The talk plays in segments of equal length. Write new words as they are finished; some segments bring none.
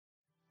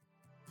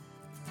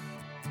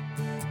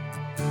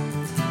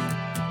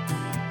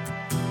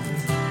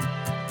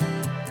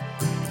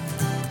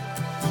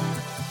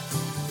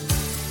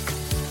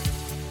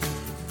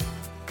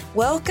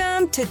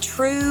Welcome to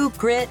True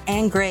Grit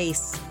and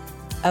Grace,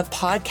 a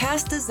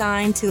podcast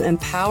designed to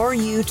empower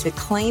you to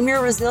claim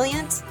your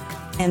resilience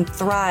and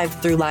thrive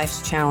through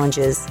life's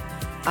challenges.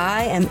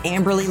 I am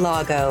Amberly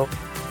Lago,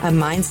 a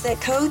mindset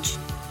coach,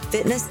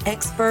 fitness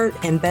expert,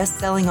 and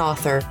best-selling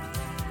author.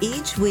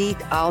 Each week,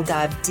 I'll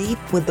dive deep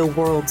with the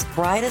world's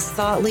brightest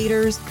thought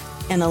leaders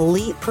and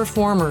elite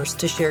performers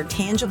to share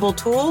tangible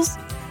tools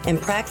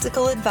and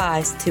practical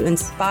advice to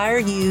inspire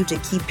you to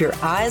keep your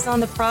eyes on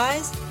the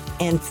prize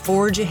and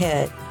forge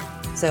ahead.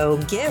 So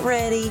get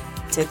ready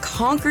to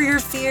conquer your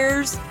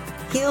fears,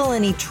 heal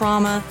any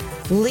trauma,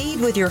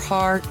 lead with your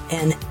heart,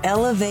 and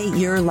elevate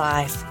your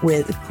life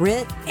with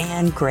grit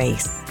and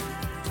grace.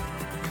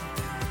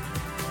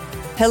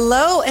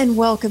 Hello and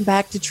welcome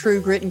back to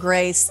True Grit and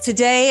Grace.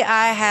 Today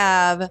I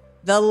have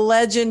the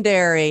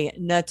legendary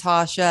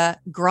Natasha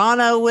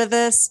Grano with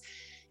us.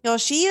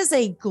 She is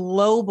a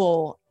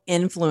global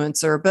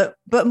influencer,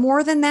 but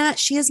more than that,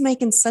 she is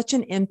making such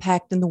an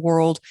impact in the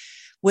world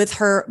with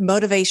her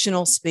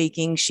motivational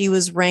speaking. She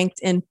was ranked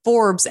in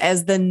Forbes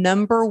as the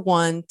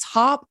 #1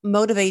 top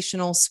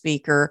motivational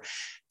speaker,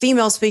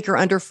 female speaker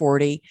under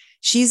 40.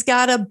 She's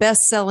got a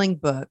best-selling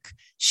book.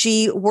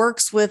 She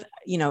works with,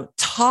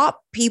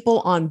 top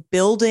people on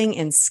building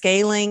and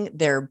scaling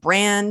their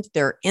brand,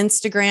 their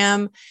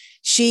Instagram.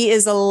 She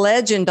is a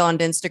legend on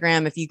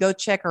Instagram. If you go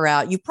check her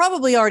out, you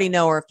probably already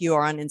know her if you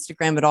are on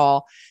Instagram at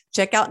all.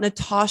 Check out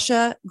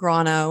Natasha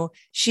Grano.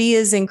 She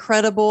is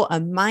incredible, a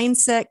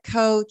mindset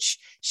coach.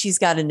 She's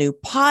got a new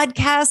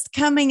podcast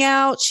coming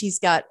out. She's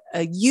got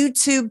a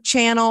YouTube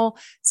channel.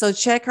 So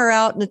check her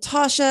out.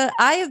 Natasha,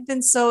 I have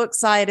been so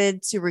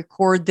excited to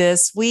record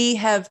this. We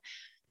have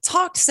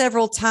talked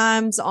several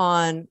times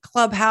on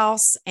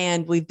Clubhouse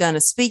and we've done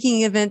a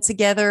speaking event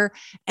together.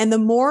 And the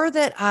more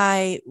that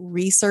I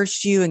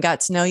researched you and got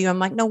to know you, I'm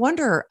like, no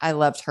wonder I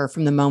loved her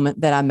from the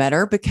moment that I met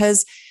her,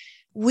 because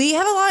we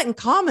have a lot in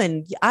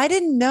common. I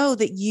didn't know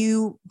that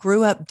you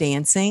grew up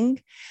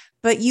dancing,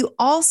 but you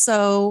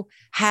also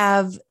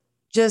have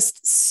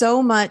just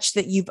so much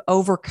that you've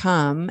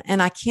overcome.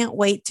 And I can't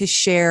wait to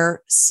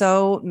share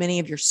so many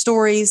of your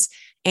stories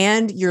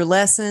and your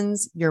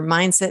lessons, your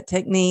mindset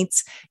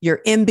techniques, your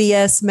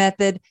MBS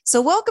method.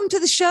 So welcome to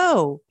the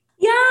show.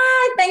 Yeah,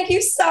 thank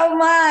you so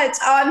much.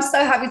 Oh, I'm so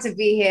happy to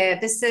be here.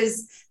 This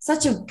is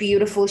such a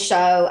beautiful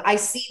show. I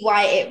see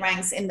why it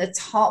ranks in the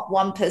top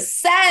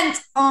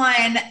 1%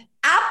 on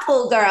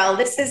Apple, girl.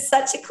 This is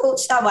such a cool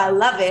show. I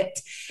love it.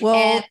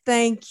 Well,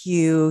 thank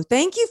you.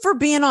 Thank you for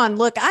being on.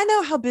 Look, I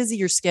know how busy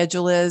your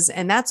schedule is,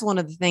 and that's one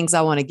of the things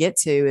I want to get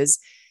to is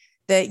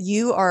that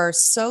you are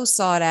so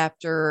sought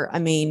after. I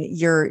mean,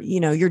 you're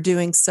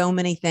doing so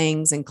many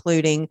things,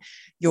 including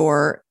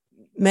your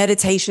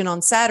meditation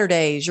on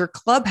Saturdays, your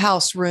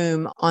Clubhouse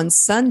room on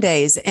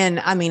Sundays. And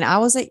I mean,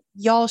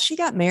 she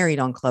got married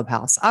on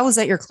Clubhouse. I was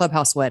at your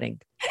Clubhouse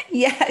wedding.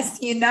 Yes,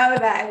 you know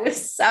that. It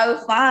was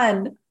so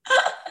fun.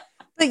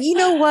 But you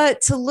know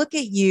what? To look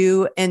at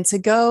you and to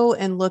go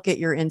and look at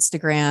your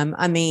Instagram,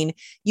 I mean,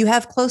 you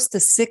have close to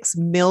 6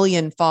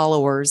 million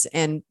followers,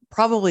 and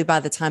probably by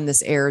the time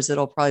this airs,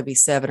 it'll probably be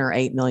 7 or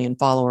 8 million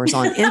followers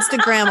on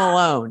Instagram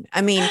alone.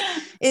 I mean,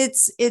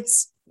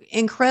 it's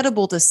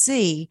incredible to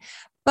see,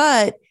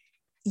 but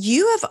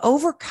you have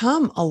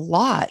overcome a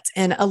lot.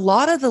 And a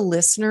lot of the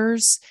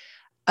listeners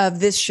of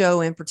this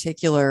show in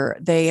particular,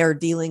 they are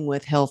dealing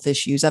with health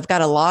issues. I've got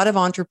a lot of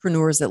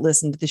entrepreneurs that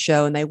listen to the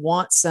show and they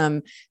want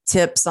some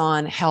tips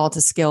on how to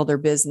scale their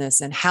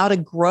business and how to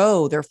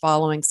grow their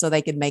following so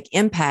they can make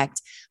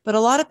impact. But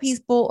a lot of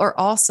people are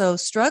also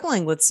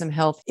struggling with some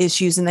health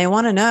issues and they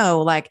want to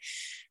know, like,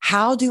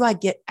 how do I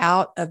get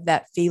out of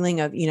that feeling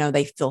of,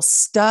 they feel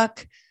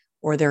stuck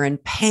or they're in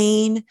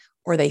pain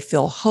or they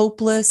feel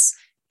hopeless.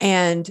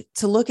 And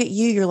to look at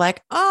you, you're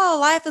like, oh,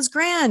 life is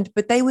grand,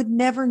 but they would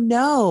never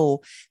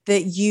know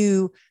that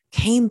you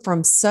came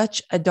from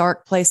such a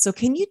dark place. So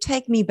can you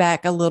take me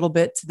back a little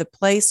bit to the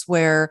place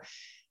where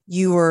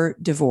you were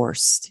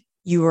divorced,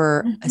 you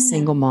were a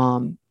single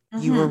mom,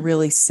 you were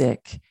really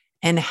sick,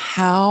 and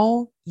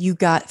how you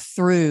got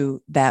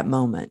through that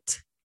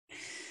moment?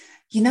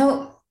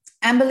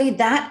 Amberly,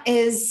 that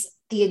is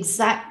the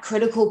exact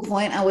critical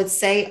point, I would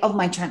say, of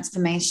my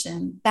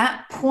transformation.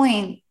 That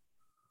point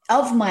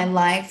of my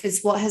life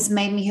is what has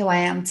made me who I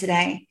am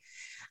today.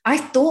 I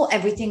thought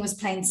everything was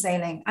plain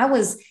sailing. I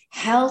was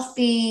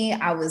healthy.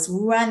 I was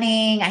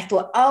running. I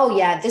thought, oh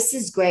yeah, this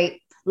is great.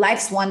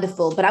 Life's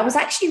wonderful. But I was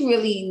actually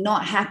really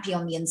not happy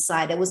on the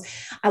inside.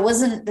 I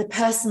wasn't the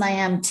person I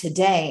am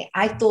today.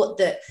 I thought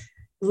that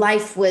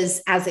life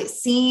was as it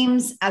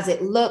seems, as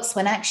it looks,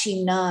 when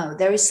actually, no,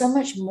 there is so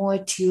much more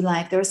to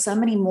life. There are so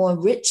many more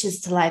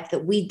riches to life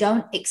that we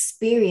don't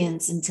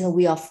experience until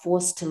we are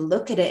forced to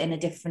look at it in a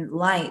different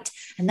light.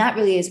 And that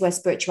really is where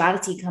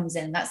spirituality comes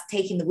in. That's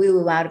taking the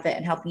woo-woo out of it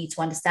and helping you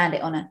to understand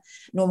it on a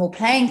normal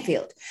playing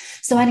field.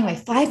 So anyway,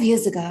 5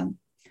 years ago,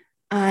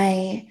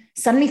 I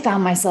suddenly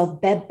found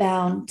myself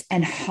bedbound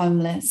and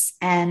homeless.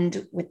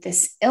 And with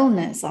this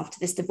illness after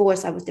this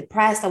divorce, I was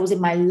depressed. I was in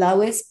my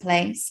lowest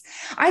place.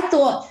 I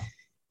thought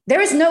there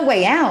is no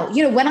way out.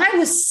 You know, when I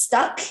was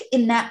stuck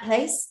in that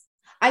place,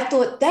 I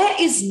thought, there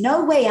is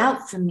no way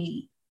out for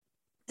me.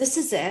 This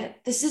is it.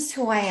 This is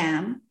who I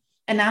am.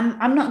 And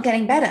I'm not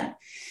getting better.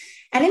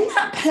 And in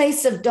that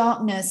place of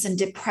darkness and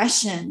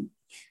depression,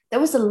 there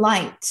was a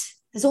light.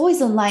 There's always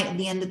a light at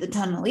the end of the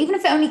tunnel, even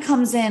if it only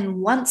comes in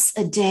once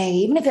a day,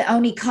 even if it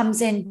only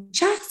comes in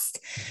just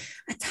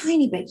a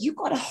tiny bit, you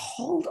got to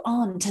hold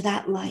on to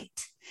that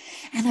light.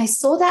 And I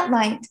saw that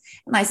light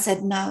and I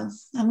said, no,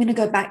 I'm going to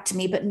go back to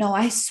me. But no,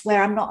 I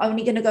swear I'm not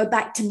only going to go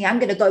back to me, I'm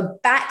going to go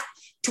back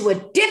to a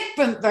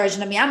different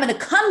version of me. I'm going to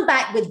come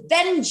back with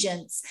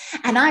vengeance.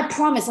 And I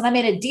promise, and I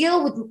made a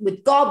deal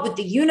with God, with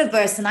the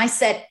universe. And I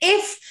said,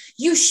 if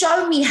you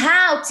show me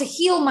how to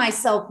heal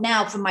myself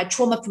now from my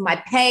trauma, from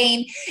my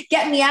pain,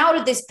 get me out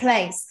of this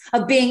place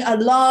of being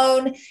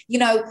alone, you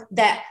know,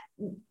 that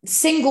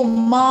single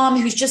mom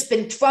who's just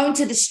been thrown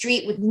to the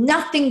street with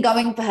nothing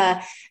going for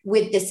her,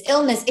 with this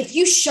illness. If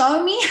you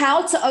show me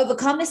how to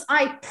overcome this,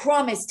 I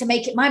promise to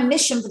make it my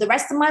mission for the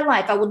rest of my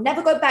life. I will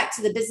never go back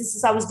to the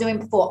businesses I was doing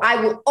before. I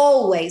will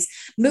always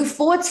move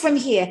forwards from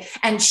here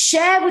and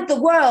share with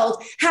the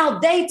world how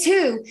they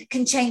too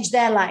can change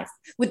their life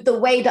with the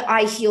way that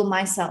I heal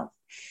myself.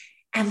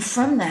 And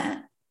from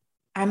that,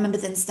 I remember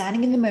then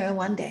standing in the mirror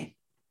one day,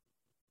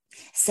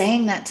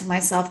 saying that to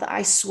myself, that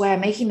I swear,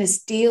 making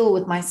this deal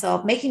with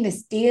myself, making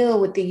this deal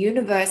with the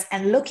universe,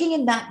 and looking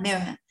in that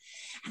mirror.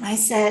 And I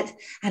said,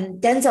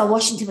 and Denzel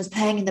Washington was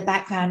playing in the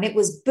background. It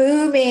was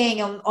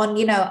booming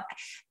on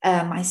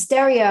my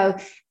stereo,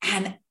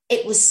 and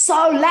it was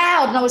so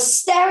loud. And I was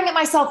staring at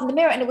myself in the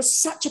mirror, and it was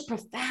such a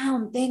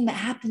profound thing that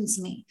happened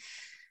to me.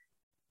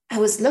 I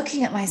was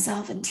looking at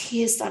myself, and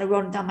tears started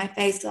rolling down my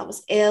face because I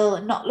was ill,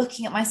 and not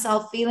looking at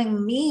myself,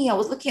 feeling me. I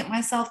was looking at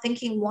myself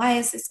thinking, why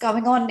is this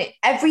going on?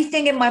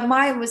 Everything in my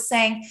mind was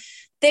saying,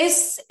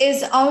 this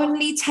is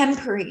only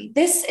temporary.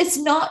 This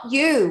is not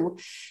you.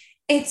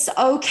 It's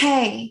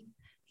okay.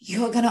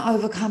 You're going to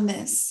overcome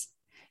this.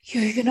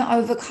 You're going to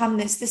overcome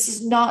this. This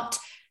is not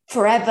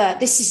forever.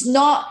 This is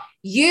not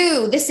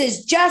you. This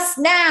is just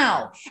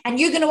now. And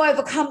you're going to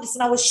overcome this.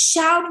 And I was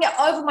shouting it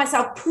over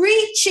myself,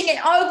 preaching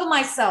it over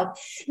myself,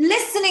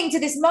 listening to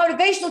this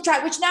motivational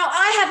track, which now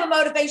I have a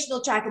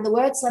motivational track. And the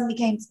word suddenly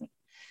came to me,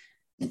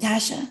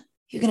 Natasha,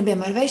 you're going to be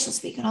a motivational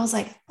speaker. And I was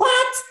like,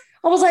 what?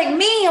 I was like,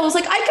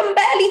 I can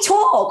barely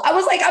talk. I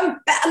was like,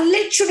 I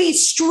literally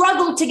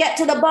struggled to get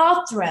to the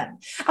bathroom.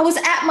 I was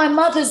at my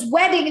mother's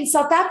wedding in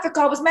South Africa.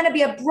 I was meant to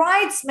be a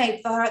bridesmaid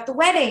for her at the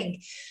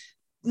wedding.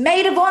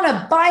 Maid of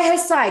honor by her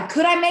side.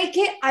 Could I make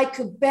it? I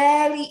could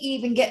barely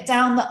even get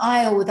down the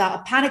aisle without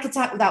a panic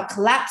attack, without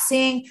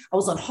collapsing. I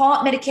was on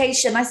heart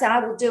medication. I said,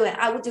 I will do it.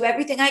 I will do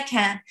everything I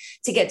can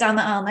to get down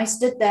the aisle. And I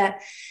stood there,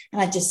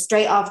 and I just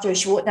straight after her,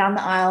 she walked down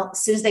the aisle.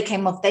 As soon as they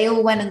came off, they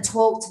all went and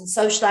talked and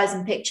socialized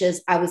in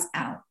pictures. I was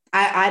out.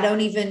 I don't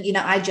even,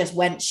 I just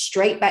went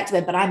straight back to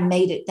bed, but I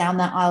made it down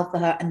that aisle for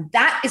her. And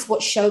that is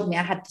what showed me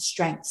I had the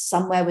strength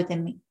somewhere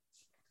within me.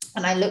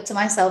 And I looked at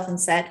myself and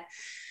said,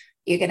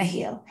 you're going to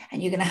heal,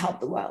 and you're going to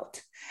help the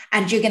world,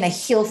 and you're going to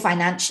heal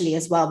financially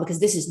as well, because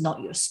this is not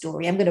your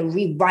story. I'm going to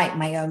rewrite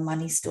my own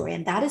money story.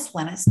 And that is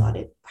when I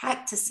started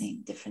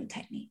practicing different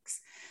techniques,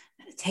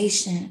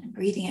 meditation and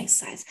breathing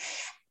exercise.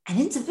 And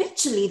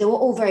individually, they were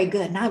all very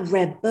good. And I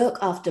read book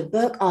after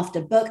book after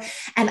book,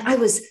 and I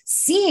was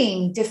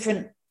seeing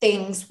different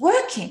things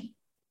working.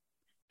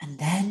 And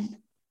then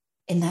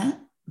in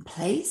that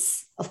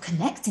place of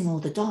connecting all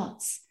the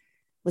dots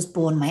was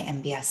born my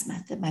MBS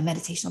method, my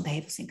meditational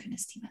behavioral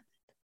synchronicity method.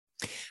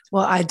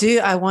 Well,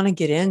 I want to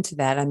get into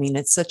that. I mean,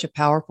 it's such a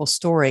powerful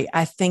story.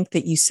 I think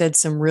that you said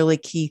some really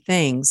key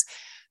things.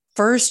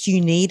 First,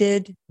 you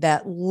needed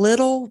that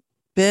little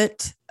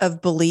bit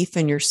of belief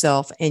in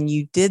yourself. And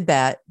you did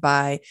that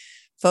by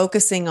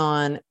focusing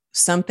on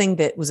something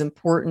that was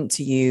important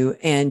to you.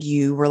 And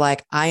you were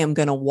like, I am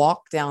going to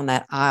walk down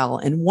that aisle.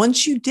 And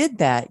once you did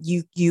that,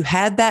 you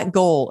had that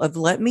goal of,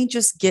 let me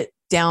just get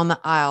down the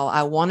aisle.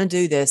 I want to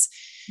do this.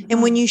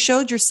 And when you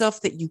showed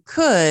yourself that you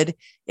could,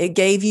 it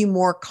gave you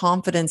more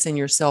confidence in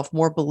yourself,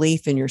 more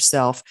belief in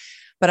yourself.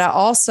 But I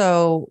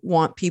also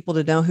want people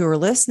to know who are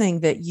listening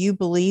that you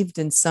believed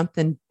in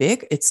something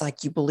big. It's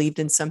like you believed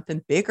in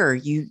something bigger.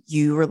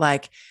 You were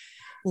like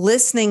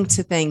listening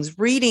to things,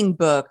 reading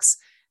books,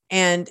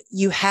 and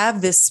you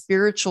have this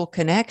spiritual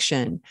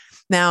connection.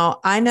 Now,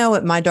 I know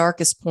at my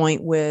darkest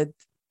point with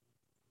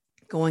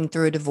going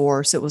through a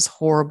divorce, it was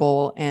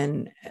horrible.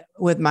 And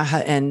with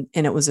and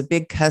it was a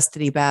big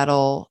custody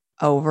battle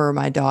over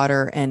my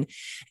daughter, and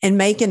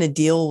making a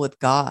deal with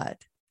God.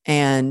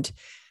 And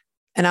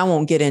I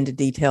won't get into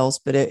details,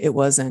 but it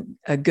wasn't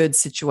a good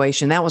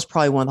situation. That was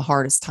probably one of the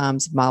hardest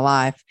times of my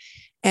life.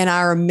 And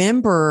I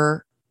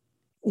remember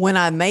when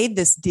I made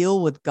this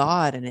deal with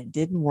God and it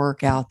didn't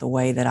work out the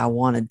way that I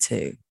wanted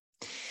to.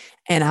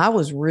 And I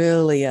was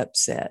really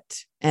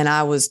upset, and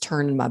I was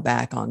turning my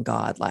back on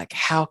God. Like,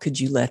 how could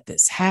you let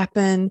this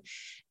happen?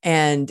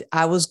 And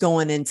I was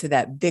going into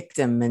that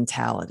victim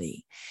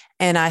mentality.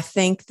 And I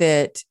think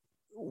that,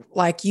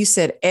 like you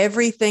said,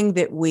 everything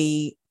that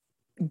we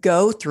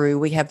go through,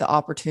 we have the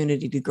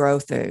opportunity to grow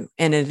through.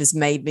 And it has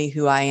made me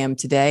who I am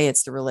today.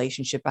 It's the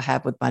relationship I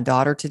have with my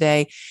daughter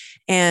today.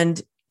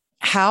 And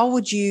what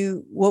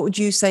would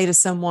you say to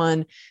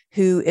someone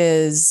who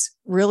is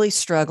really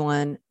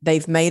struggling?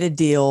 They've made a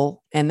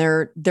deal and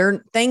their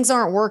things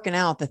aren't working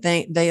out.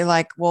 They're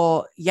like,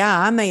 well, yeah,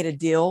 I made a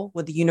deal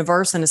with the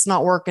universe and it's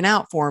not working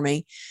out for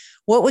me.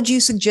 What would you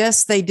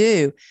suggest they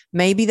do?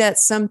 Maybe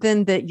that's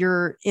something that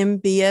your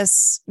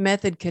MBS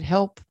method could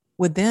help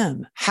with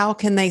them. How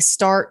can they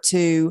start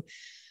to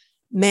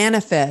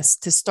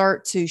manifest, to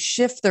start to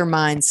shift their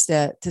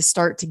mindset, to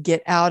start to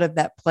get out of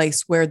that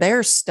place where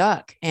they're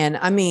stuck? And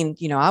I mean,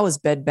 I was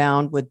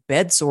bedbound with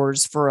bed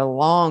sores for a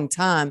long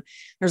time.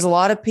 There's a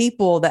lot of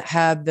people that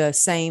have the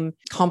same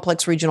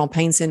complex regional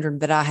pain syndrome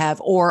that I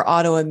have, or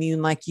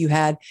autoimmune like you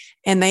had.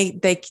 And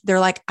they're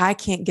like, I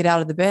can't get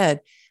out of the bed.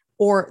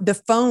 Or the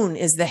phone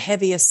is the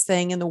heaviest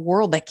thing in the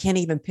world. They can't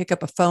even pick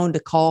up a phone to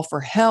call for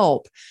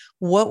help.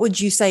 What would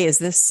you say? Is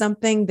this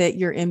something that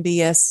your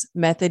MBS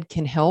method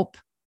can help?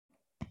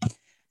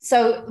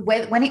 So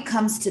when it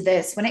comes to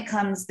this,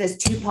 there's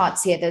two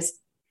parts here. There's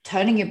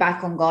turning your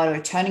back on God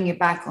or turning your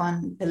back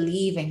on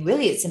believing.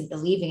 Really, it's in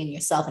believing in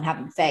yourself and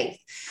having faith.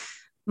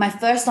 My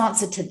first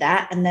answer to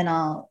that, and then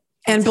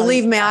and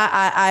believe me,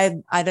 I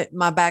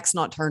my back's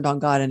not turned on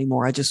God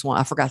anymore.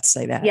 I forgot to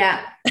say that. Yeah,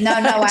 no,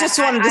 I just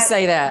wanted to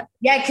say that.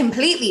 Yeah,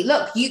 completely.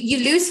 Look, you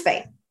lose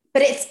faith,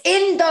 but it's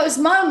in those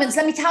moments.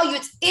 Let me tell you,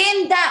 it's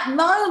in that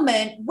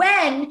moment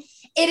when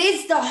it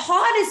is the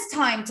hardest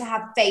time to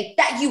have faith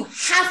that you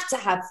have to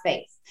have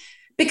faith.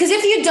 Because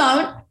if you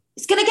don't,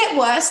 it's going to get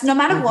worse no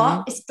matter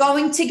what. It's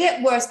going to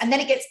get worse. And then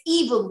it gets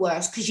even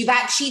worse because you've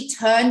actually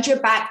turned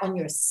your back on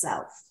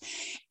yourself.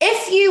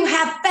 If you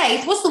have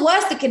faith, what's the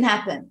worst that can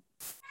happen?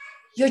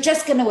 You're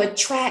just going to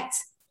attract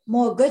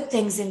more good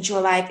things into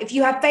your life. If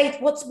you have faith,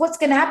 what's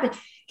going to happen?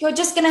 You're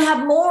just going to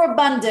have more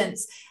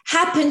abundance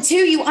happen to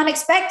you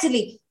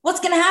unexpectedly. What's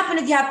going to happen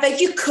if you have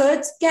faith? You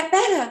could get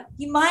better.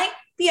 You might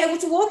be able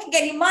to walk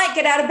again. You might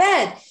get out of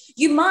bed.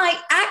 You might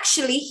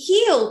actually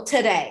heal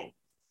today.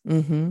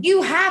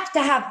 You have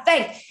to have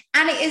faith.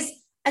 And it is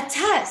a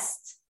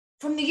test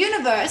from the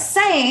universe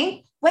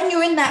saying, when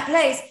you're in that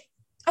place,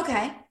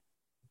 okay,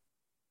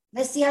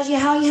 let's see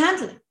how you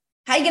handle it.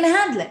 How are you going to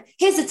handle it?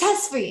 Here's a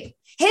test for you.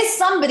 Here's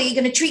somebody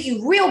going to treat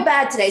you real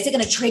bad today. Is it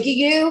going to trigger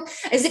you?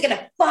 Is it going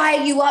to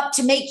fire you up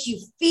to make you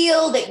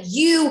feel that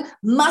you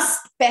must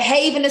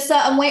behave in a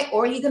certain way?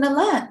 Or are you going to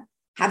learn?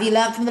 Have you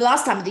learned from the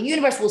last time? The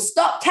universe will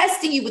stop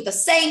testing you with the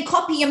same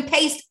copy and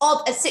paste of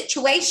a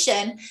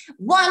situation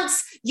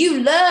once you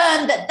learn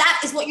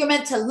that is what you're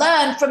meant to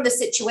learn from the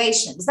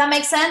situation. Does that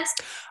make sense?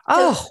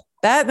 Oh,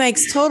 that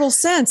makes total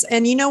sense.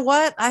 And you know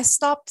what? I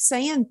stopped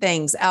saying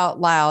things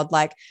out loud.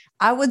 Like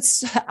I would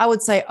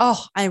say,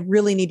 oh, I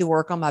really need to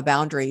work on my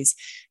boundaries.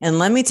 And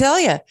let me tell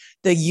you,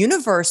 the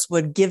universe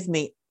would give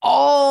me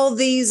all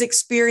these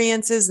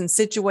experiences and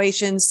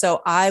situations.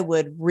 So I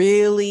would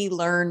really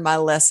learn my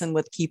lesson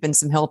with keeping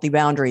some healthy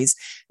boundaries.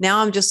 Now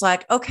I'm just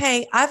like,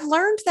 okay, I've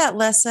learned that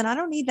lesson. I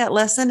don't need that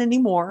lesson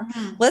anymore.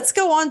 Let's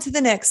go on to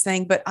the next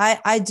thing. But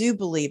I do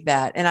believe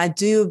that. And I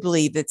do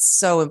believe it's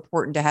so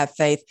important to have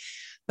faith.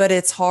 But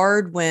it's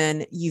hard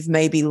when you've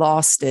maybe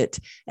lost it.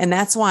 And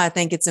that's why I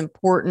think it's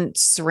important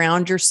to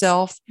surround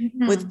yourself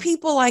with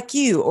people like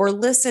you or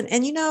listen.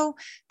 And,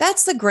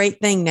 that's the great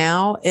thing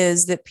now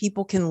is that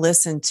people can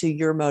listen to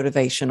your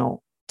motivational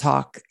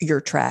talk,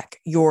 your track,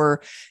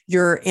 your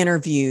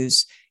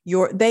interviews,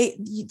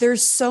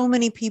 there's so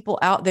many people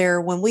out there.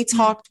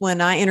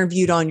 When I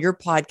interviewed on your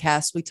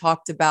podcast, we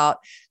talked about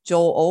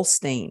Joel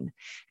Osteen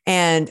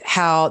and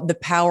how the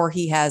power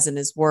he has in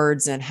his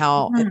words and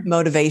how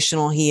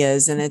motivational he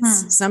is. And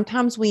it's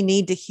sometimes we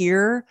need to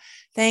hear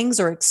things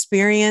or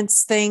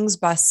experience things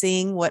by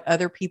seeing what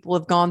other people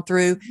have gone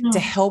through to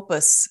help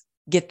us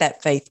get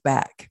that faith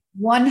back.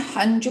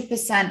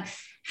 100%.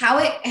 How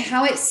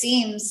it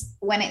seems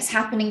when it's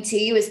happening to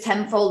you is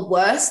tenfold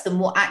worse than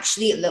what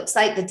actually it looks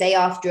like the day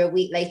after, a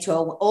week later,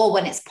 or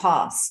when it's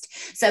past.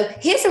 So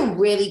here's a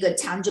really good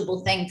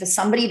tangible thing for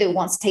somebody that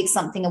wants to take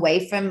something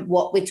away from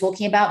what we're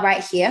talking about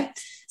right here.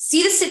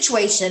 See the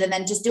situation and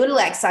then just do a little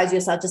exercise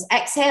yourself. Just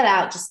exhale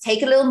out, just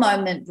take a little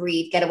moment,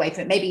 breathe, get away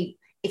from it. Maybe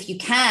if you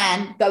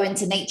can, go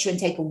into nature and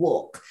take a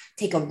walk,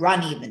 take a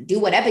run, even do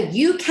whatever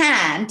you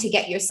can to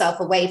get yourself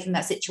away from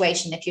that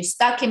situation. If you're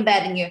stuck in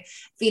bed and you're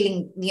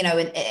feeling,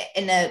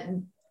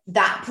 in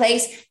that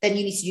place, then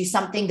you need to do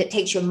something that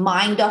takes your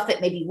mind off it.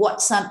 Maybe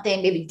watch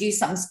something, maybe do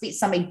something, speak to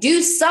somebody,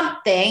 do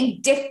something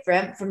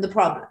different from the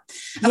problem.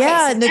 Okay,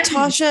 yeah, so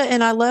Natasha,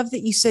 and I love that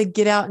you said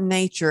get out in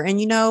nature. And,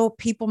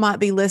 people might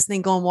be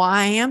listening going, well,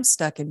 I am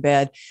stuck in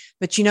bed.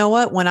 But you know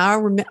what? When I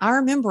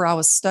remember I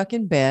was stuck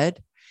in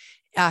bed,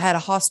 I had a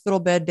hospital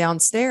bed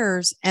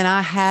downstairs and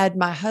I had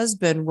my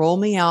husband roll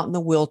me out in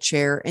the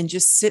wheelchair and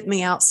just sit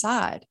me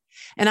outside.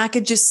 And I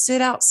could just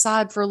sit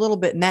outside for a little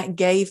bit. And that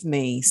gave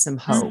me some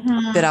hope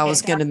that I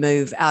was going to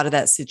move out of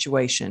that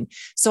situation.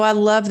 So I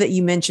love that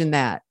you mentioned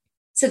that.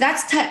 So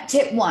that's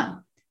tip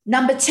one.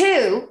 Number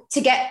two,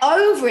 to get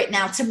over it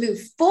now, to move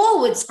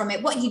forwards from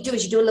it, what you do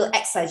is you do a little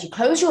exercise. You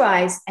close your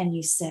eyes and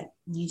you sit.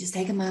 And you just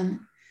take a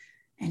moment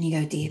and you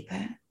go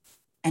deeper.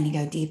 And you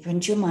go deeper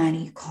into your mind.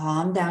 And you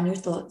calm down your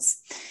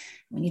thoughts.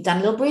 When you've done a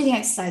little breathing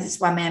exercise, that's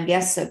why my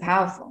MBS is so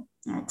powerful.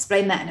 I'll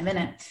explain that in a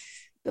minute.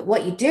 But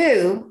what you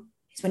do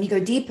is when you go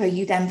deeper,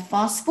 you then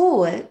fast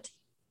forward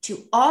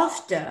to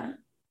after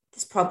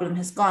this problem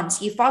has gone.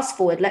 So you fast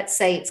forward, let's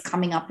say it's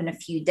coming up in a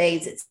few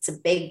days. It's a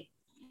big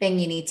thing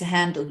you need to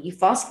handle. You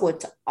fast forward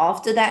to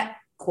after that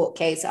court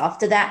case,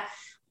 after that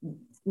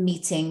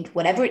meeting,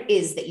 whatever it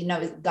is that you know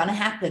is going to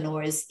happen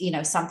or is, you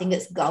know, something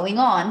that's going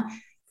on.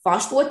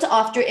 Fast forward to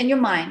after it in your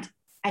mind,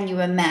 and you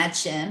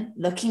imagine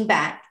looking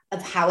back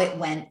of how it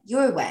went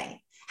your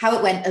way, how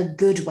it went a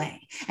good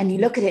way. And you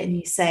look at it and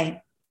you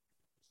say,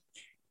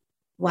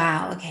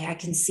 wow, okay, I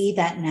can see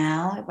that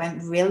now. It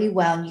went really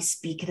well. And you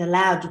speak it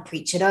aloud, you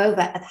preach it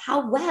over of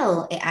how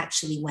well it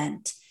actually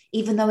went,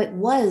 even though it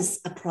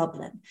was a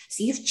problem.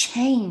 So you've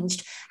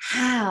changed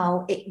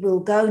how it will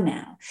go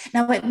now.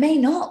 Now, it may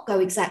not go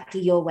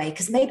exactly your way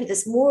because maybe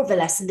there's more of a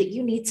lesson that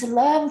you need to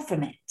learn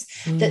from it,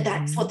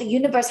 that's what the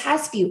universe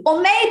has for you.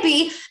 Or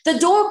maybe the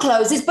door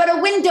closes, but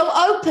a window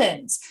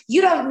opens.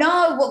 You don't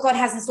know what God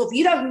has in store for you.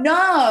 You don't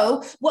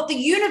know what the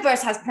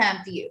universe has planned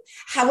for you.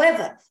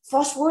 However,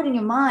 fast forward in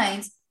your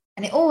mind,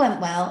 and it all went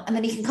well. And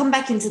then you can come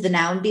back into the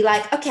now and be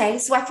like, okay,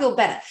 so I feel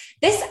better.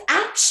 This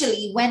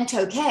actually went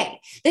okay.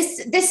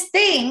 This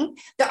thing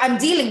that I'm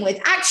dealing with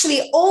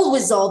actually all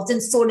resolved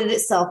and sorted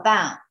itself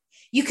out.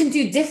 You can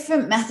do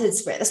different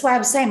methods for it. That's why I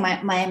was saying my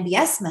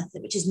MBS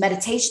method, which is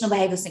meditational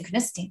behavioral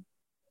synchronicity.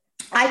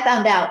 I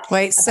found out.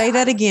 Wait, say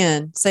that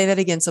again. Say that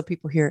again so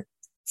people hear it.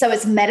 So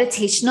it's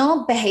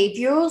meditational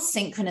behavioral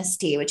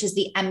synchronicity, which is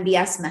the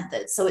MBS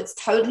method. So it's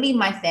totally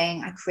my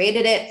thing. I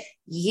created it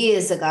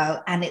years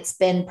ago, and it's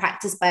been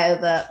practiced by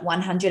over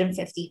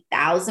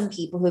 150,000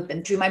 people who have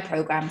been through my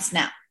programs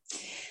now.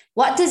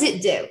 What does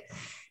it do?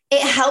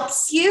 It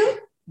helps you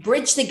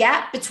bridge the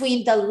gap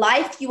between the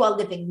life you are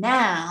living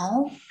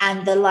now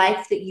and the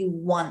life that you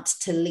want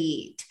to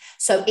lead.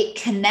 So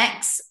it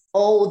connects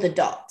all the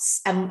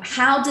dots. And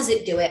how does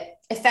it do it?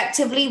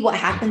 Effectively, what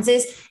happens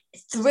is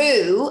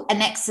through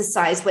an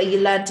exercise where you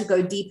learn to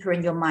go deeper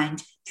in your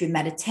mind through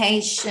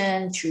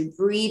meditation, through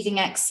breathing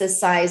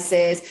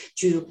exercises,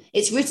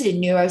 it's rooted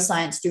in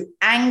neuroscience, through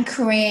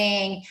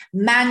anchoring,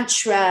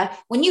 mantra.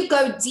 When you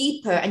go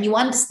deeper and you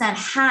understand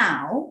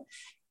how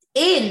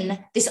in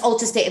this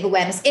altered state of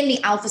awareness, in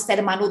the alpha state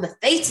of mind or the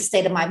theta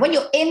state of mind, when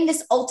you're in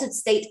this altered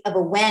state of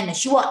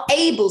awareness, you are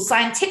able,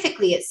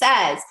 scientifically it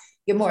says,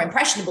 you're more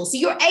impressionable. So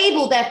you're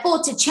able,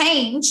 therefore, to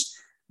change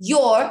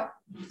your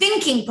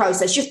thinking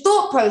process, your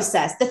thought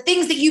process, the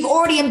things that you've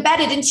already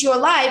embedded into your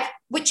life,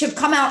 which have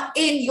come out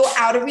in your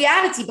outer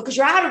reality, because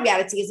your outer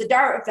reality is a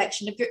direct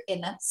reflection of your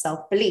inner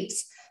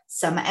self-beliefs.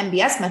 So my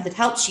MBS method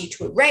helps you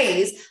to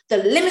erase the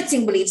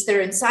limiting beliefs that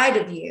are inside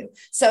of you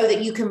so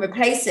that you can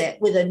replace it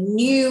with a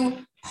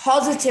new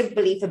positive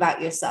belief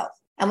about yourself.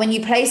 And when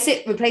you replace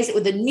it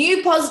with a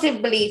new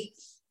positive belief,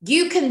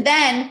 you can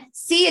then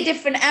see a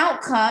different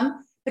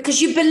outcome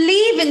because you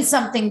believe in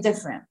something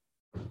different.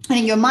 And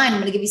in your mind, I'm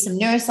going to give you some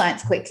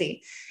neuroscience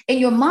quickly. In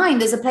your mind,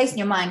 there's a place in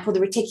your mind called the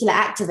reticular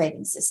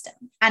activating system,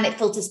 and it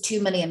filters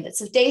 2 million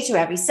bits of data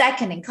every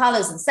second in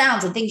colors and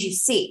sounds and things you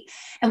see.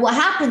 And what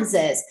happens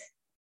is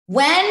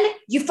when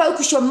you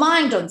focus your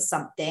mind on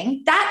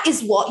something, that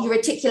is what your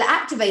reticular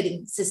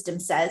activating system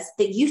says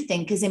that you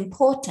think is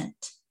important.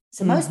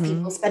 So most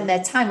people spend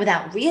their time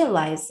without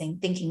realizing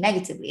thinking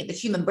negatively. And the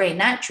human brain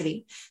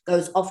naturally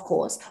goes off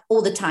course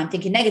all the time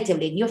thinking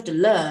negatively. And you have to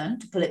learn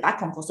to pull it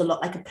back on course, a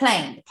lot like a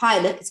plane. The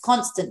pilot is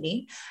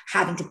constantly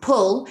having to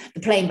pull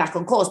the plane back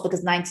on course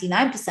because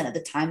 99% of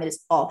the time it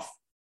is off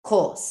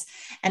course.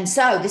 And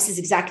so this is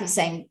exactly the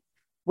same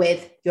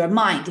with your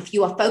mind. If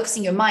you are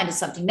focusing your mind on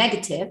something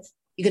negative,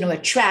 you're going to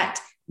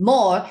attract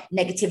more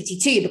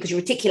negativity to you because your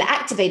reticular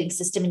activating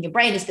system in your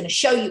brain is going to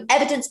show you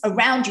evidence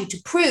around you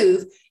to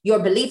prove your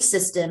belief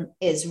system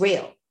is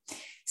real.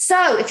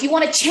 So if you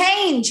want to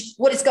change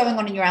what is going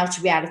on in your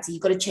outer reality,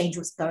 you've got to change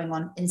what's going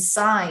on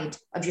inside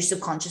of your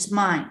subconscious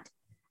mind.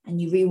 And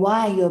you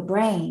rewire your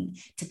brain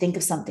to think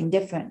of something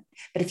different.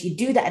 But if you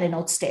do that in an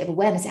altered state of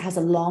awareness, it has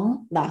a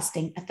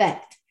long-lasting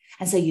effect.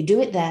 And so you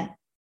do it there.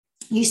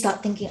 You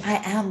start thinking, I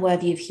am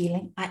worthy of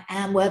healing. I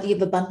am worthy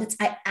of abundance.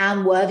 I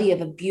am worthy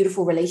of a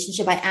beautiful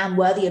relationship. I am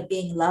worthy of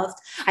being loved.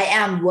 I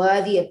am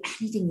worthy of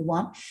anything you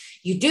want.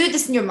 You do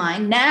this in your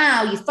mind.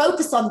 Now you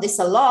focus on this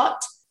a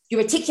lot.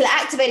 Your reticular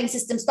activating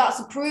system starts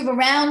to prove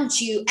around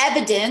you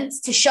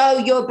evidence to show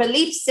your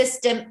belief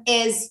system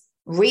is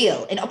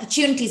real in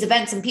opportunities,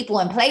 events, and people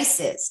and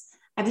places.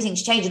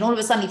 Everything's changed. And all of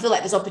a sudden you feel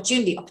like there's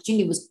opportunity.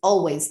 Opportunity was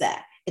always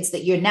there. It's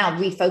that you're now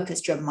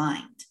refocused your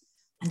mind.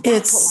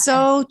 It's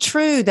so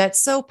true. That's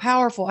so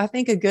powerful. I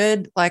think a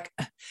good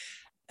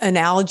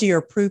analogy or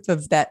proof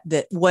of that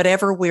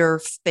whatever we're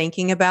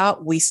thinking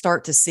about, we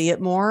start to see it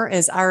more.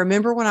 Is I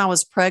remember when I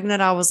was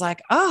pregnant, I was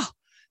like,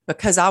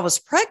 because I was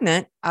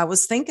pregnant, I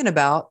was thinking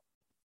about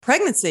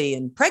pregnancy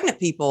and pregnant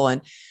people.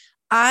 And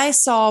I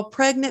saw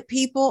pregnant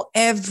people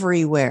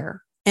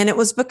everywhere. And it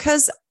was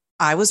because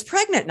I was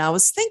pregnant and I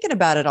was thinking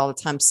about it all the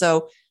time.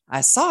 So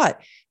I saw it.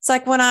 It's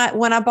like when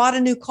I bought a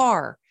new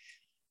car,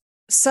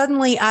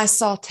 suddenly I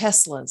saw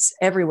Teslas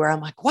everywhere.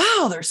 I'm like,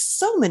 wow, there's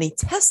so many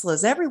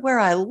Teslas everywhere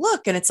I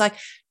look. And it's like,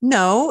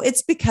 no,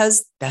 it's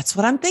because that's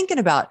what I'm thinking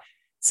about.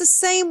 It's the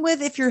same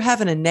with if you're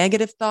having a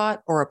negative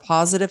thought or a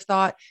positive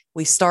thought,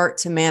 we start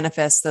to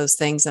manifest those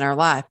things in our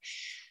life.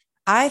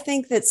 I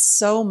think that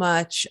so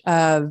much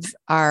of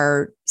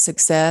our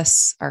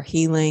success, our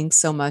healing,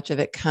 so much of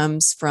it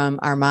comes from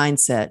our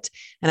mindset.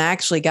 And I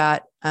actually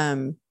got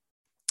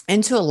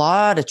into a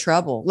lot of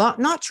trouble,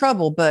 not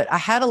trouble, but I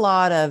had a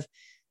lot of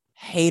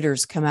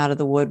haters come out of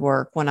the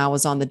woodwork when I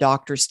was on the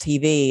doctor's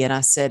TV. And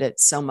I said,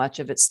 it's so much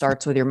of it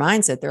starts with your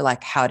mindset. They're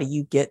like, how do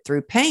you get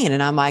through pain?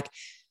 And I'm like,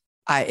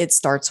 it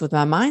starts with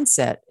my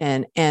mindset.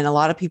 And a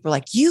lot of people are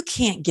like, you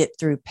can't get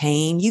through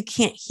pain. You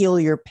can't heal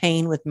your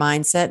pain with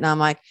mindset. And I'm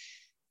like,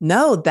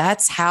 no,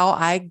 that's how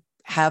I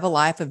have a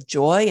life of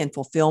joy and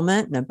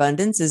fulfillment and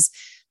abundance. Is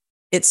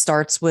it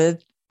starts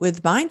with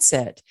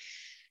mindset.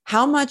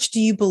 How much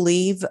do you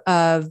believe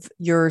of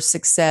your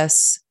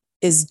success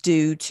is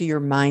due to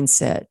your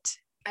mindset?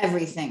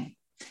 Everything.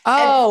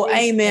 Oh,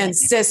 Everything. Amen,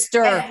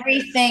 sister.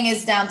 Everything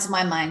is down to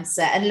my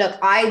mindset. And look,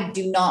 I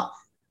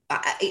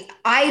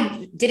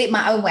did it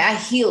my own way. I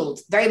healed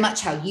very much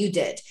how you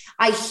did.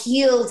 I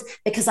healed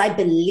because I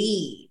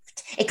believed.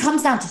 It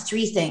comes down to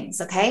three things,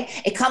 okay?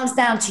 It comes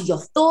down to your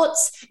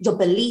thoughts, your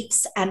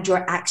beliefs, and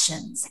your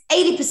actions.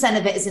 80%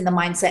 of it is in the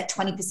mindset,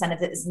 20%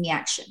 of it is in the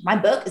action. My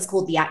book is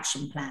called The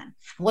Action Plan.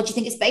 And what do you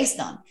think it's based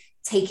on?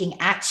 Taking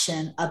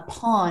action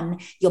upon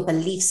your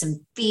beliefs and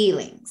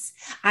feelings.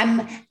 I'm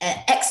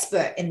an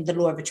expert in the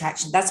law of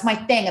attraction. That's my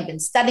thing. I've been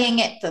studying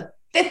it for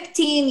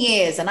 15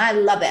 years and I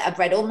love it. I've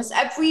read almost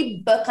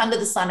every book under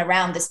the sun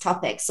around this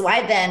topic. So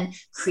I then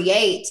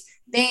create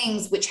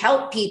things which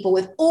help people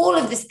with all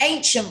of this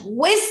ancient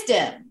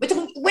wisdom. We're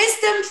talking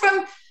wisdom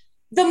from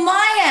the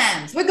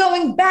Mayans. We're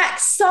going back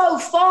so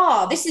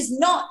far. This is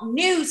not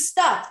new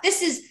stuff.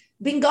 This has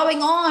been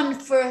going on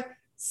for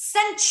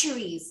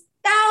centuries,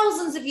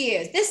 thousands of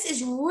years. This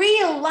is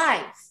real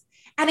life.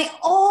 And it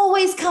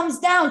always comes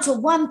down to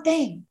one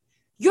thing: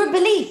 your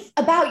belief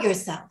about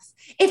yourself.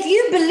 If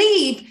you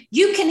believe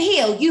you can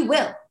heal, you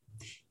will.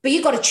 But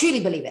you got to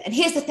truly believe it. And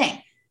here's the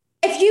thing.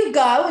 If you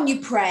go and you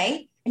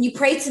pray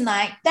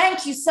tonight,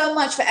 thank you so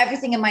much for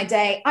everything in my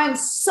day. I'm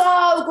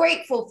so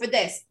grateful for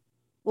this.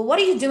 Well, what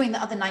are you doing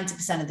the other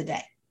 90% of the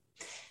day?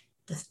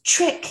 The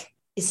trick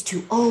is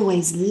to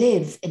always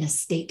live in a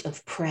state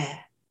of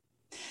prayer.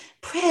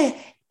 Prayer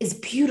is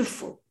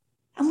beautiful,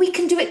 and we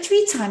can do it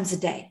 3 times a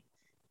day.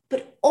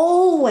 But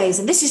always,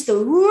 and this is the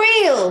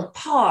real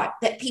part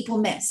that people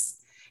miss,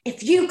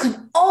 if you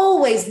can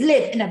always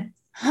live in a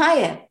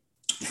higher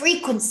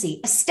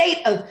frequency, a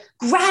state of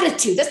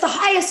gratitude, that's the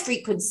highest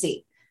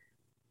frequency,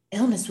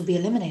 illness will be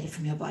eliminated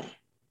from your body.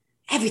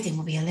 Everything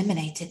will be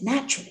eliminated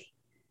naturally,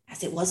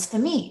 as it was for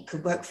me. It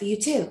could work for you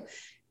too,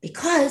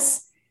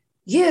 because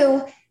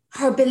you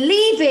are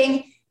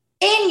believing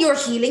in your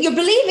healing. You're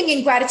believing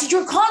in gratitude.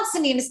 You're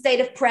constantly in a state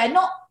of prayer,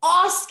 not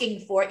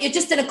asking for it. You're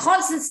just in a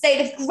constant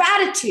state of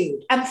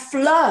gratitude and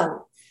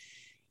flow.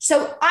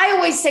 So I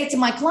always say to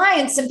my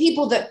clients and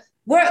people that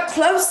work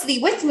closely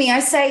with me, I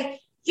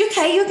say,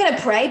 okay, you're going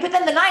to pray, but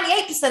then the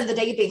 98% of the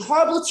day, you're being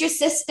horrible to your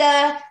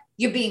sister.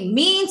 You're being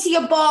mean to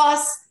your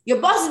boss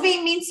is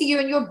being mean to you,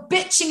 and you're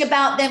bitching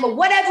about them or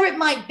whatever it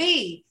might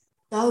be.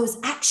 Those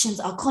actions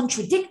are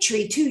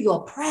contradictory to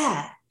your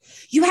prayer.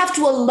 You have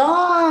to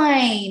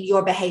align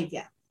your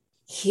behavior.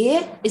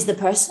 Here is the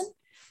person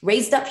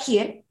raised up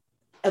here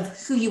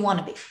of who you want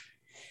to be.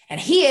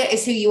 And here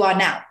is who you are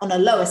now on a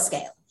lower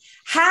scale.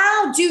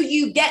 How do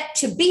you get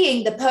to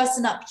being the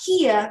person up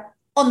here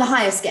on the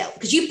higher scale?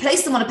 Because you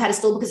place them on a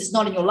pedestal because it's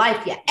not in your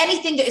life yet.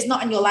 Anything that is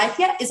not in your life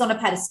yet is on a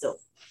pedestal.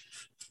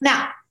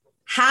 Now,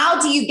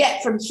 how do you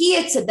get from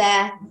here to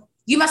there?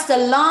 You must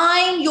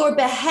align your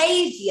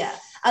behavior.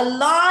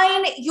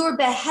 Align your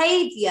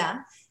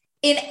behavior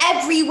in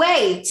every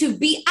way to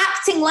be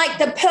acting like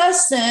the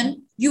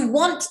person you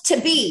want to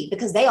be,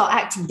 because they are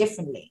acting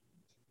differently.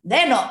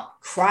 They're not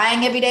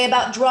crying every day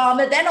about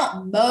drama. They're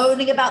not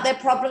moaning about their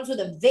problems with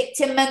a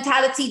victim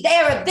mentality. They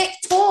are a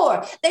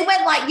victor. They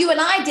went like you and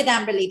I did,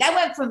 Amberly. They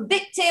went from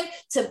victim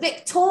to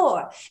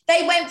victor.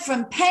 They went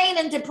from pain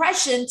and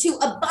depression to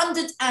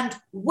abundant and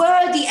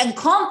worthy and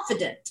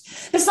confident.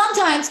 But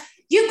sometimes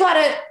you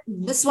gotta,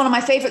 this is one of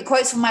my favorite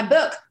quotes from my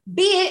book,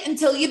 be it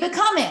until you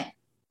become it.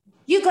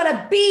 You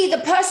gotta be the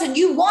person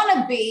you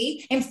wanna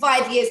be in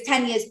 5 years,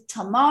 10 years,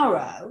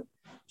 tomorrow.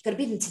 You gotta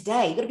be them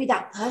today. You gotta be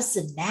that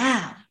person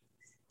now.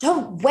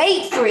 Don't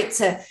wait for it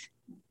to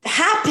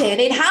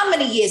happen in how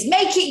many years?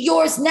 Make it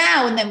yours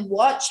now, and then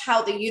watch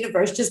how the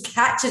universe just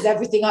catches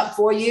everything up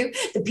for you.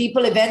 The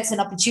people, events,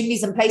 and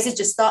opportunities and places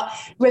just start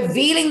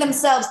revealing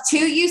themselves to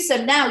you.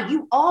 So now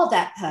you are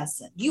that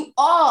person. You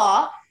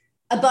are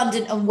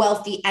abundant and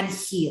wealthy and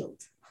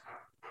healed.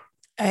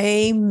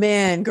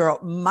 Amen, girl.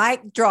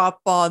 Mic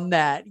drop on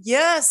that.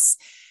 Yes.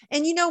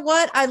 And you know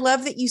what? I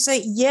love that you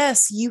say,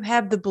 yes, you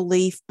have the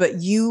belief,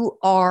 but you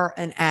are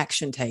an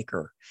action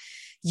taker.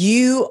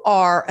 You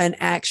are an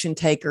action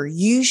taker.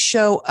 You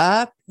show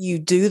up, you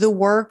do the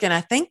work. And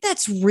I think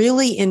that's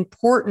really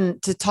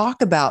important to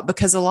talk about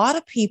because a lot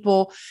of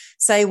people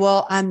say,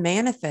 well, I'm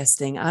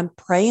manifesting, I'm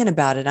praying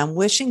about it, I'm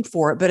wishing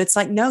for it. But it's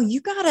like, no, you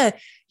gotta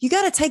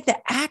take the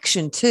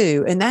action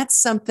too. And that's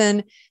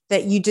something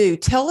that you do.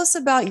 Tell us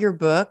about your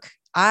book.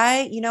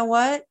 You know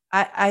what?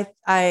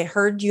 I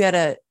heard you had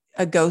a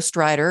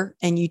ghostwriter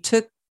and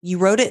you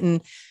wrote it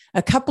in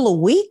a couple of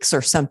weeks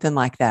or something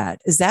like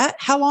that. Is that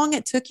how long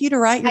it took you to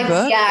write your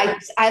book? Yeah,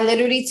 I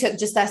literally took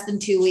just less than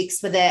 2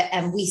 weeks with it.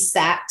 And we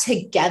sat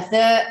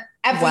together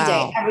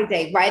every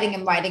day, writing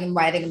and writing and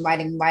writing and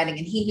writing and writing.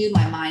 And he knew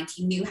my mind.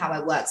 He knew how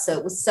I worked. So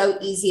it was so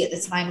easy at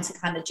the time to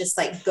kind of just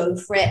like go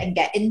for it and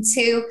get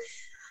into.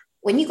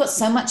 When you got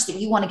so much that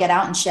you want to get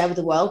out and share with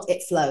the world,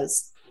 it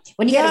flows.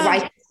 When you get a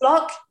writer's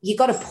block, you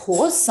got to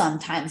pause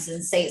sometimes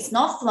and say, it's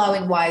not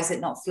flowing. Why is it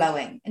not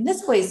flowing? And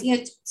there's always,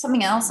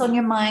 something else on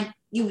your mind.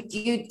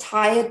 You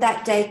tired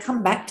that day,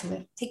 come back to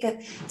it.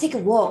 Take a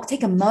walk,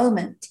 take a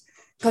moment,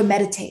 go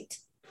meditate.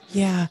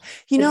 Yeah.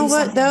 You know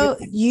what though?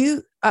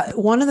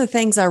 One of the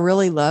things I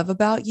really love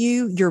about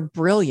you, you're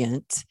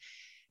brilliant,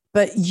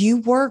 but you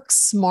work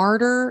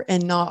smarter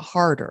and not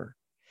harder.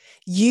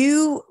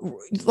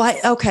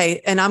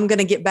 Okay. And I'm going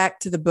to get back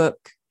to the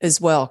book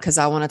as well, because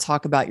I want to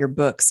talk about your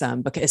book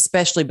some,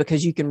 especially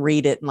because you can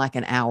read it in like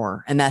an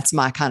hour. And that's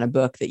my kind of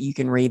book that you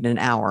can read in an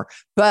hour.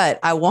 But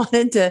I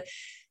wanted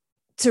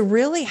to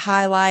really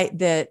highlight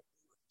that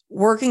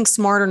working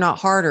smarter, not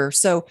harder.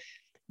 So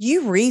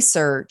you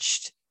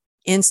researched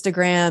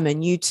Instagram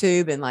and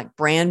YouTube and like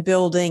brand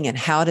building and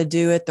how to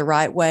do it the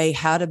right way,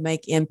 how to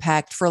make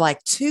impact for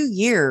like 2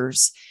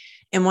 years.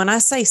 And when I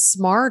say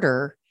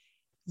smarter,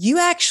 you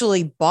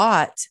actually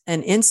bought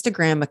an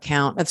Instagram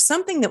account of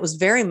something that was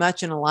very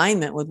much in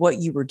alignment with what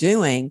you were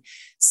doing.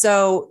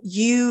 So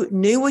you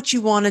knew what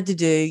you wanted to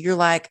do. You're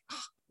like,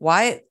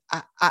 why?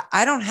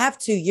 I don't have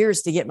 2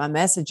 years to get my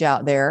message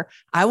out there.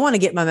 I want to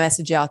get my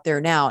message out there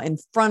now in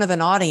front of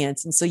an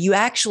audience. And so you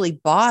actually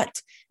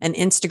bought an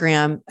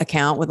Instagram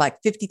account with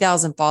like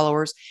 50,000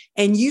 followers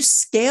and you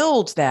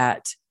scaled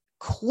that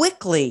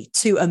quickly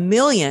to 1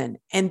 million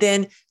and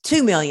then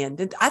 2 million.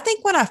 I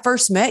think when I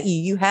first met you,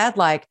 you had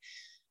like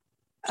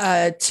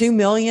 2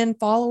 million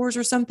followers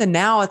or something.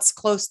 Now it's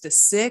close to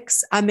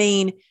 6. I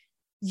mean,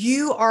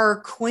 you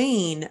are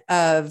queen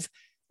of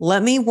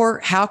let me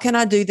work. How can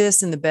I do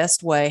this in the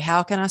best way?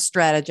 How can I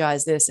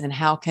strategize this? And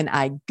how can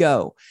I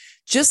go?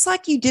 Just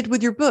like you did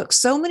with your book.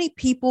 So many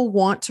people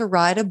want to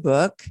write a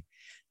book,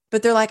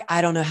 but they're like,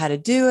 I don't know how to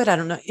do it. I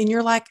don't know. And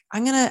you're like,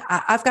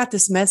 I've got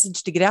this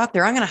message to get out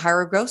there. I'm going to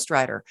hire a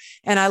ghostwriter.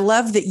 And I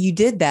love that you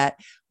did that.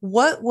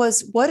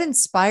 What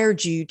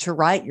inspired you to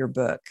write your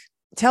book?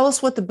 Tell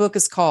us what the book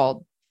is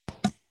called.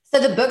 So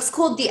the book's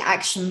called The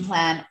Action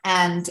Plan,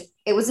 and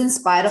it was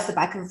inspired off the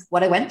back of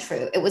what I went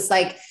through. It was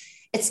like,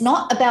 it's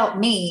not about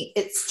me.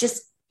 It's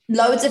just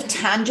loads of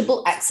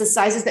tangible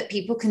exercises that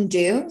people can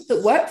do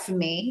that work for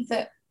me,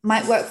 that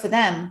might work for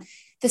them.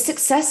 The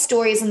success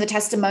stories and the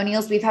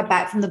testimonials we've had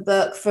back from the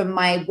book, from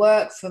my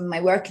work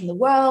in the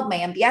world, my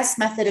MBS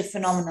method are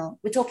phenomenal.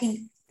 We're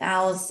talking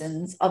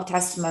thousands of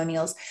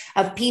testimonials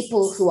of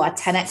people who are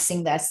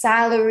 10xing their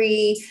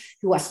salary,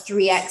 who are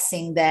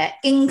 3xing their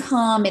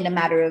income in a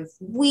matter of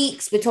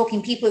weeks. We're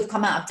talking people who've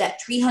come out of debt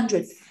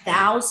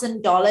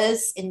 $300,000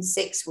 in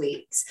 6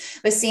 weeks.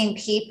 We're seeing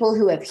people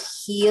who have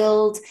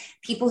healed,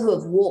 people who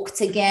have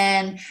walked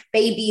again,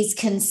 babies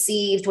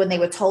conceived when they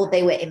were told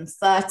they were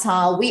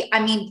infertile.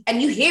 And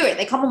you hear it.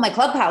 They come on my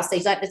Clubhouse. They're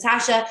like,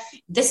 Natasha,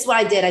 this is what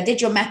I did. I did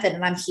your method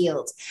and I'm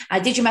healed. I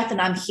did your method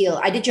and I'm healed.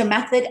 I did your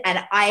method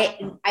and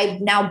I've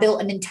now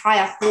built an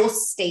entire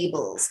horse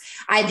stables.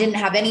 I didn't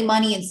have any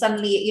money and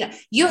suddenly,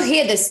 you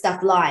hear this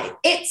stuff live.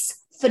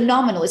 It's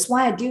phenomenal. It's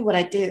why I do what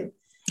I do.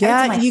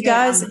 Yeah, you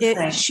guys,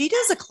 she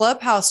does a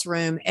Clubhouse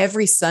room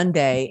every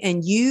Sunday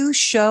and you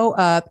show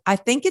up. I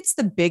think it's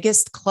the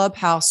biggest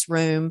Clubhouse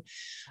room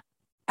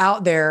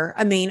out there.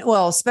 I mean,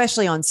 well,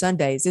 especially on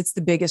Sundays, it's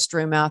the biggest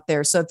room out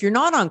there. So if you're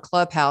not on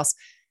Clubhouse,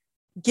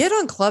 get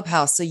on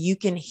Clubhouse so you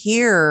can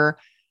hear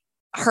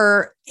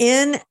her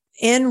in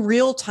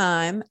real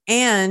time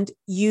and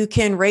you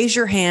can raise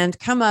your hand,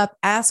 come up,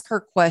 ask her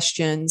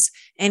questions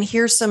and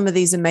hear some of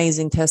these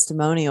amazing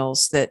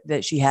testimonials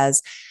that she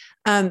has.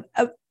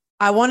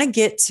 I want to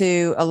get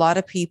to a lot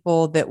of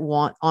people that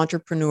want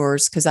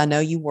entrepreneurs because I know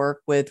you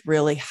work with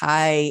really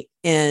high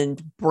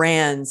end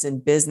brands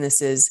and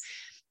businesses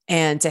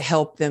and to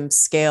help them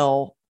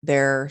scale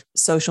their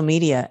social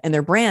media and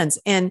their brands.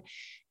 And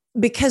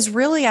because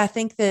really, I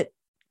think that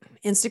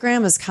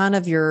Instagram is kind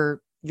of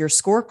your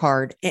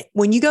scorecard.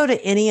 When you go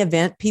to any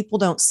event, people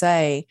don't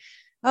say,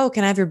 oh,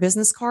 can I have your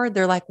business card?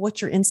 They're like,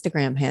 what's your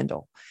Instagram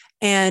handle?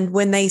 And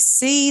when they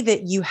see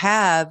that you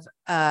have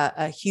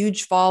a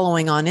huge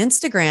following on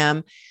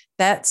Instagram,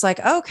 that's like,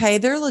 okay,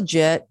 they're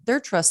legit. They're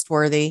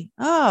trustworthy.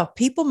 Oh,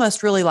 people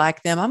must really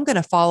like them. I'm going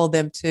to follow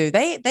them too.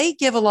 They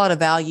give a lot of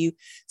value.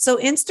 So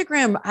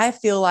Instagram, I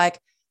feel like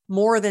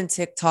more than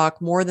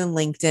TikTok, more than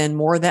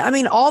LinkedIn, I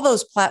mean, all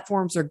those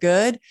platforms are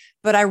good,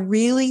 but I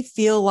really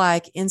feel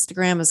like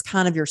Instagram is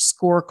kind of your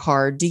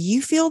scorecard. Do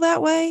you feel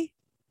that way?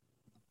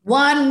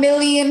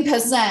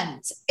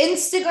 1,000,000%.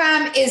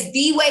 Instagram is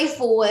the way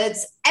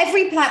forwards.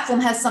 Every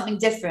platform has something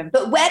different,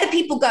 but where do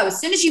people go?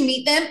 As soon as you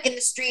meet them in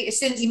the street, as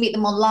soon as you meet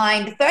them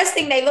online, the first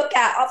thing they look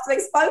at after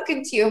they've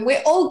spoken to you, and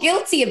we're all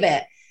guilty of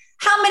it.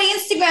 How many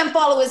Instagram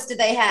followers do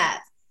they have?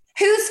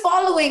 Who's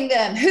following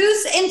them?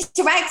 Who's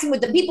interacting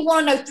with them? People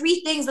want to know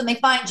three things when they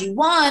find you.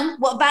 One,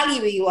 what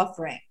value are you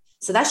offering?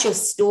 So that's your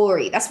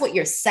story. That's what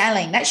you're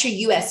selling. That's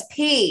your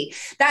USP.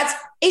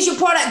 Is your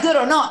product good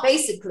or not,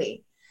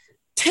 basically.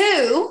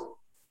 Two,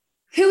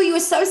 who are you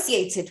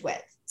associated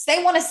with? So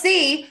they want to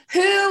see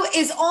who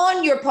is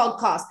on your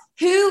podcast,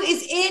 who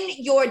is in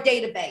your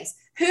database,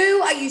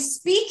 who are you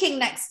speaking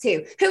next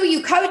to, who are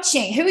you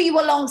coaching, who are you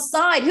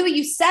alongside, who are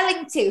you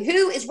selling to,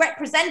 who is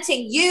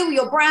representing you,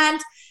 your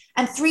brand,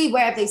 and three,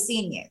 where have they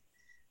seen you?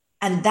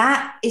 And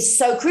that is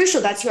so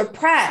crucial. That's your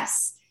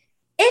press.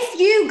 If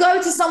you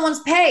go to someone's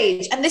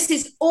page, and this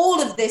is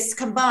all of this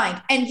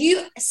combined, and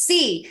you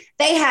see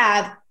they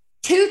have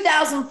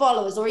 2,000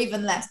 followers or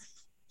even less,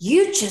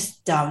 you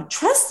just don't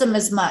trust them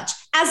as much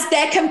as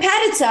their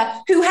competitor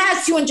who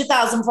has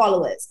 200,000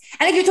 followers.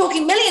 And if you're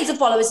talking millions of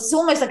followers, it's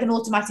almost like an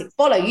automatic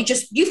follow. You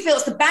feel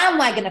it's the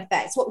bandwagon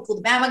effect. It's what we call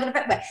the bandwagon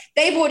effect, where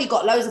they've already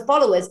got loads of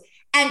followers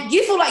and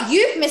you feel like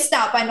you've missed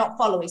out by not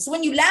following. So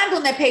when you land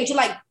on their page, you're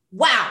like,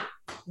 wow,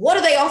 what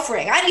are they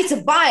offering? I need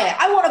to buy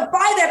it. I want to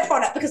buy their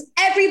product because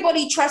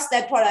everybody trusts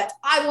their product.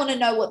 I want to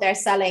know what they're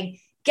selling.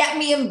 Get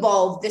me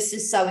involved. This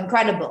is so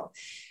incredible.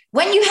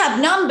 When you have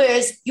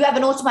numbers, you have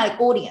an automatic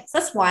audience.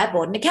 That's why I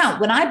bought an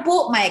account. When I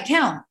bought my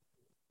account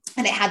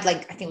and it had I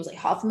think it was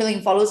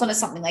 500,000 followers on it,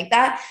 something like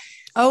that.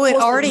 Oh, it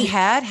already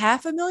had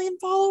 500,000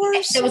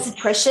 followers? There was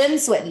attrition.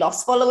 So it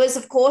lost followers,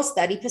 of course,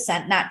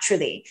 30%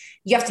 naturally.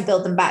 You have to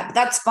build them back, but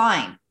that's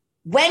fine.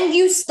 When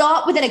you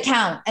start with an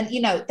account and,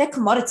 they're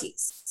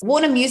commodities.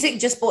 Warner Music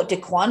just bought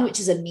Daquan, which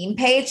is a meme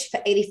page,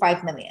 for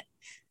 85 million.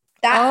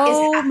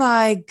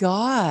 My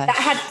God. That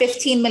had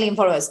 15 million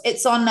followers.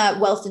 It's on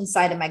Wealth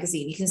Insider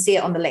magazine. You can see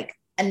it on the link.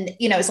 And,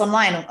 it's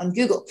online on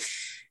Google.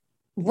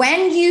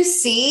 When you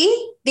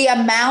see the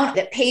amount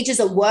that pages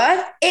are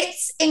worth,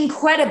 it's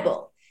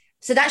incredible.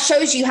 So that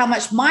shows you how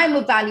much mine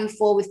would value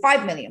for with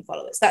 5 million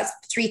followers. That's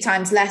 3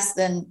 times less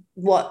than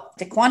what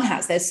Daquan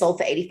has. They're sold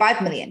for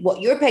 85 million.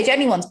 What your page,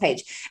 everyone's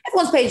page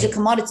is a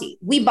commodity.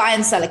 We buy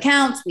and sell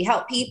accounts. We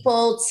help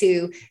people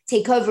to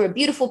take over a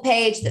beautiful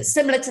page that's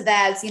similar to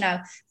theirs,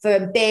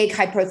 for big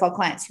high profile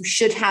clients who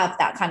should have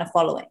that kind of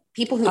following.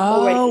 People who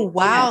already. Oh,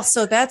 wow.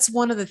 So that's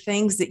one of the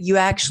things that you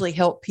actually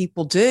help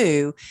people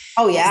do.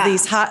 Oh, yeah.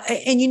 These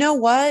and you know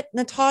what,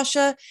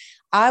 Natasha?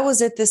 I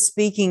was at this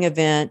speaking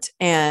event,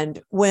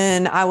 and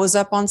when I was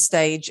up on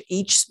stage,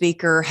 each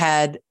speaker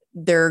had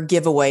their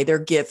giveaway, their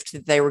gift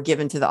that they were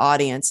given to the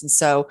audience. And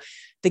so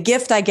the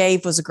gift I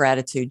gave was a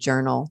gratitude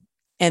journal.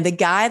 And the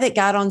guy that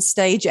got on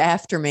stage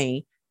after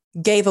me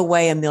gave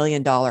away $1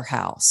 million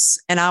house.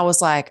 And I was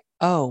like,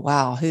 oh,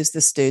 wow, who's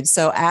this dude?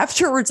 So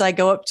afterwards, I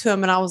go up to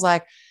him and I was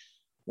like,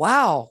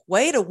 wow,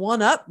 way to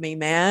one up me,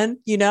 man.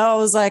 I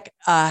was like,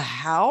 a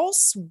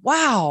house?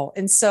 Wow.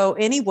 And so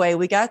anyway,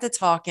 we got to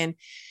talking.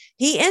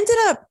 He ended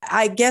up,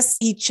 I guess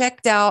he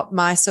checked out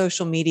my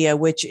social media,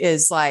 which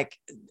is like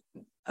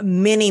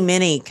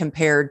many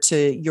compared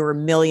to your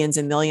millions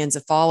and millions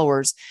of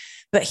followers.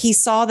 But he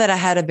saw that I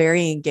had a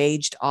very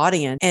engaged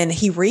audience and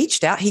he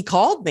reached out. He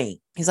called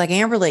me. He's like,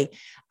 Amberly,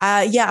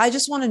 I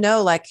just want to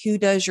know who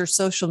does your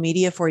social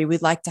media for you?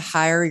 We'd like to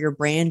hire your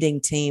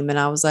branding team. And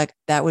I was like,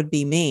 that would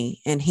be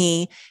me. And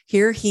he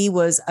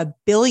was a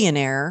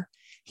billionaire.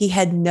 He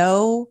had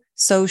no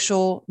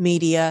social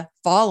media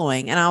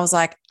following. And I was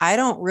like, I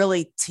don't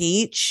really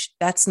teach.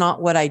 That's not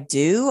what I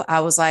do. I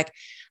was like,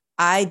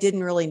 I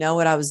didn't really know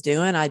what I was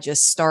doing. I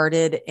just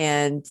started,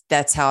 and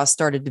that's how I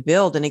started to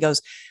build. And he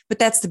goes, but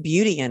that's the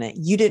beauty in it.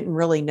 You didn't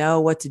really know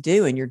what to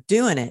do and you're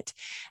doing it.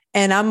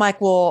 And I'm like,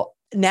 well,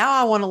 now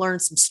I want to learn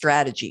some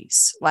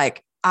strategies.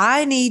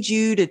 I need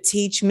you to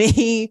teach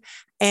me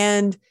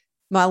and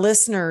my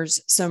listeners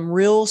some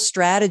real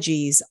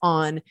strategies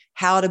on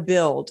how to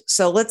build.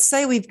 So let's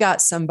say we've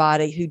got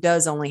somebody who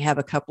does only have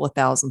a couple of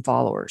thousand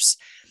followers,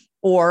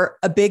 or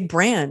a big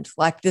brand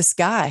like this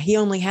guy. He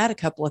only had a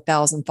couple of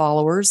thousand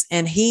followers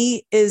and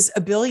he is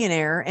a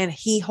billionaire and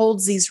he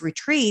holds these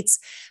retreats.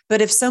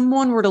 But if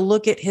someone were to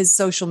look at his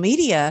social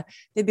media,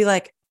 they'd be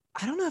like,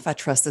 I don't know if I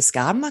trust this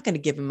guy. I'm not going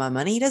to give him my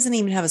money. He doesn't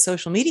even have a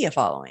social media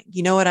following.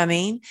 You know what I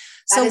mean?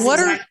 So what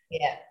exactly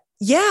it.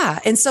 Yeah.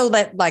 And so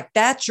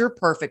that's your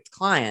perfect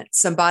client,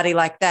 somebody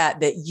like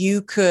that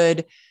you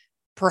could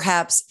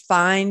perhaps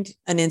find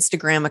an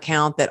Instagram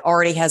account that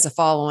already has a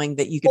following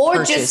that you could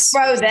purchase. Or just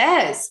grow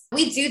theirs.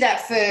 We do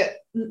that for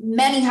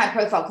many high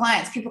profile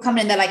clients. People come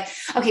in, they're like,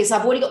 okay, so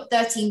I've already got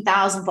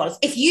 13,000 followers.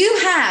 If you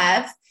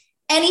have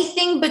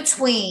anything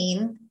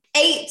between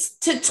 8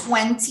 to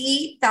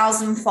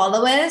 20,000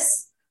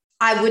 followers,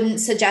 I wouldn't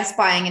suggest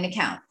buying an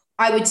account.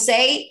 I would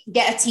say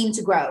get a team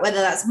to grow, whether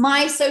that's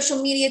my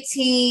social media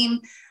team,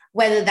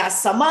 whether that's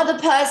some other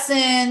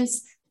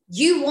person's.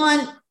 You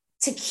want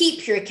to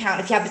keep your account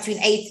if you have between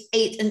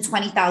 8 and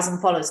 20,000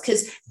 followers,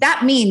 because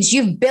that means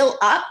you've built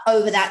up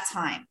over that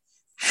time.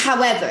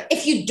 However,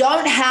 if you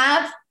don't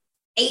have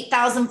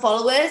 8,000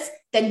 followers,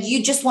 then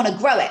you just want to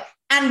grow it.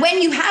 And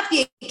when you have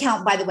the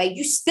account, by the way,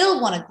 you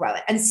still want to grow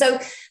it. And so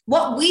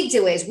what we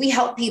do is we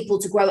help people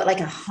to grow it like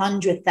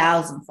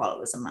 100,000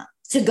 followers a month,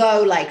 to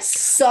go like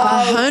so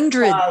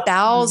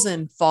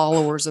 100,000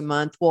 followers a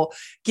month. Well,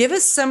 give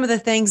us some of the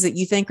things that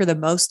you think are the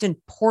most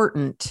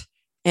important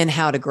in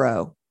how to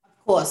grow.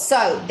 Of course.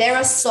 So there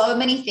are so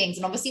many things.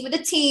 And obviously with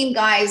a team,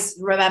 guys,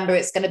 remember,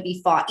 it's going to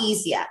be far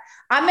easier.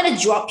 I'm going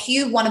to drop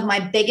you one of my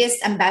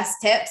biggest and best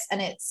tips.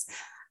 And it's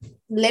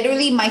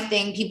literally my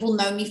thing. People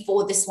know me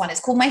for this one. It's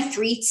called my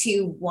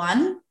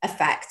 3-2-1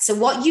 effect. So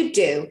what you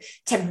do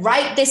to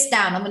write this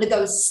down, I'm going to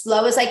go as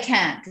slow as I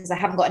can because I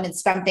haven't got an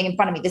Instagram thing in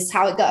front of me. This is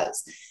how it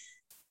goes.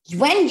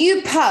 When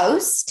you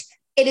post,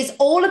 it is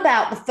all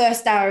about the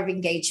first hour of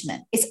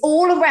engagement. It's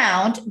all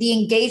around the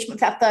engagement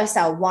for that first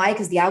hour. Why?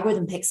 Because the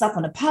algorithm picks up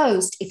on a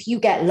post if you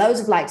get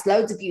loads of likes,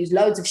 loads of views,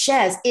 loads of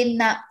shares in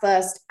that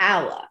first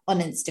hour on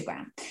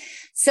Instagram.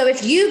 So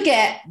if you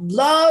get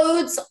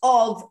loads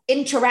of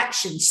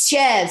interactions,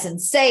 shares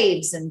and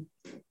saves and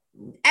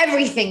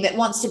everything that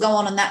wants to go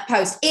on that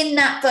post in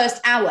that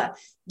first hour,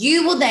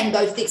 you will then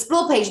go to the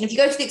explore page. And if you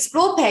go to the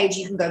explore page,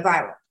 you can go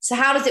viral. So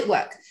how does it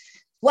work?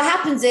 What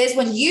happens is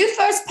when you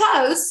first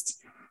post,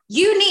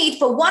 you need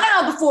for 1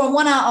 hour before and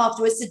 1 hour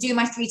afterwards to do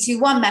my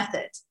 3-2-1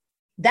 method.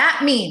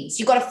 That means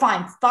you got to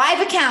find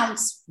 5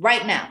 accounts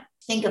right now.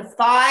 Think of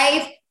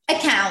 5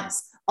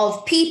 accounts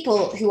of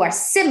people who are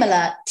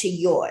similar to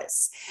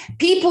yours,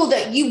 people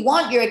that you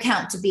want your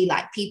account to be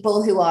like,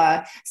 people who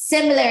are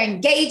similar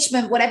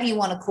engagement, whatever you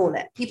want to call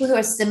it, people who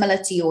are similar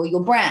to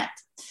your brand.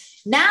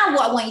 Now,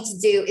 what I want you to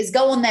do is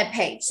go on their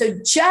page. So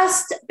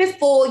just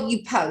before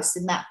you post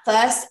in that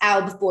first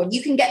hour before,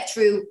 you can get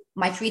through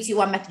my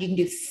 3-2-1 method. You can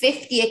do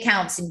 50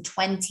 accounts in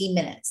 20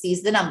 minutes. These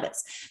are the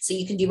numbers. So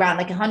you can do around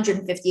like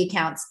 150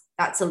 accounts.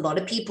 That's a lot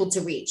of people to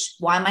reach.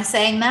 Why am I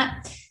saying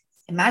that?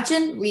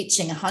 Imagine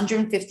reaching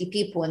 150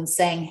 people and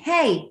saying,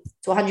 hey,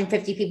 to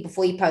 150 people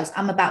before you post,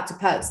 I'm about to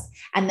post.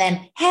 And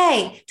then,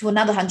 hey, to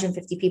another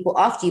 150 people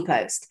after you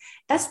post.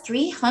 That's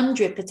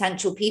 300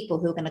 potential people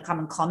who are going to come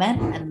and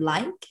comment and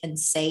like and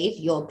save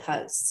your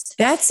post.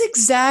 That's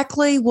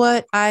exactly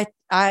what I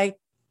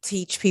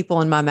teach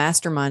people in my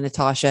mastermind,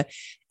 Natasha.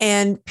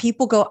 And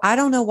people go, I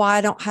don't know why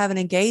I don't have an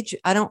engage.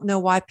 I don't know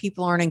why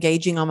people aren't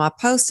engaging on my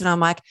post. And I'm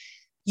like,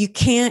 you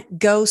can't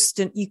ghost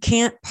and you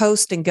can't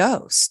post and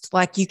ghost.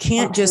 Like you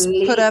can't just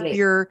put up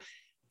your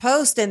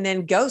post and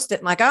then ghost it.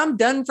 And like, I'm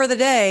done for the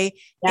day.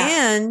 Yeah.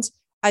 And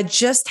I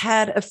just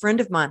had a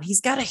friend of mine. He's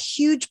got a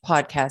huge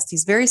podcast.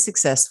 He's very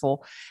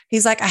successful.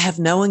 He's like, I have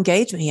no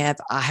engagement.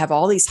 I have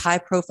all these high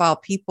profile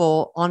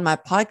people on my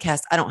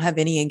podcast. I don't have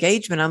any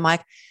engagement. I'm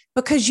like,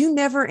 because you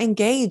never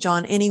engage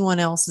on anyone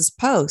else's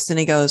post. And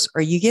he goes,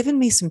 are you giving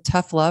me some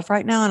tough love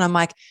right now? And I'm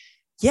like,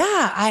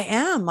 yeah, I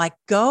am. Like,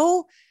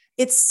 go.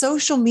 It's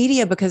social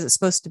media because it's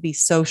supposed to be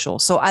social.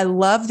 So I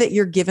love that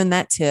you're given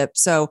that tip.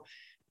 So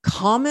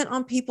comment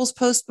on people's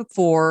posts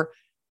before,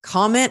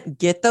 comment,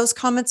 get those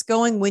comments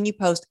going when you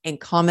post, and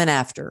comment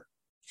after.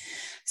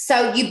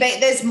 So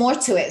there's more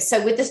to it.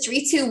 So with the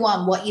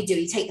 3-2-1, what you do,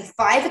 you take the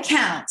 5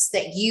 accounts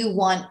that you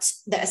want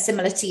that are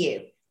similar to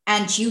you,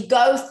 and you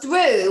go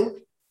through,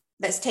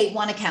 let's take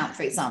one account,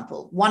 for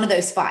example, one of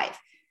those 5.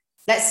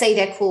 Let's say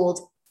they're called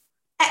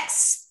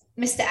X,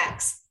 Mr.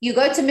 X. You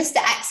go to Mr.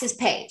 X's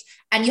page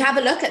and you have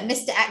a look at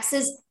Mr.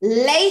 X's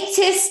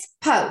latest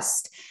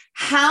post.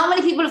 How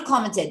many people have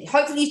commented?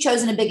 Hopefully you've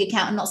chosen a big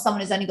account and not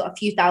someone who's only got a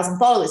few thousand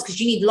followers, because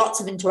you need lots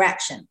of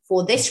interaction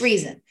for this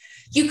reason.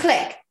 You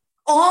click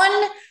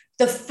on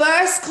the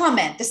first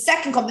comment, the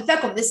second comment, the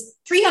third comment. There's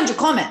 300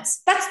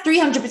 comments. That's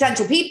 300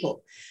 potential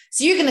people.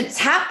 So you're going to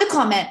tap the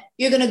comment.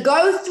 You're going to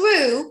go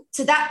through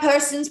to that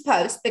person's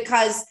post,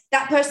 because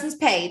that person's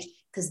page,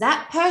 because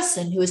that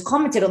person who has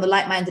commented on the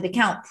like-minded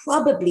account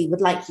probably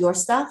would like your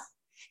stuff,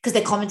 because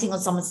they're commenting on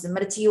someone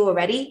similar to you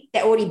already.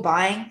 They're already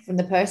buying from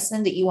the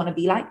person that you want to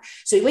be like.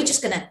 So we're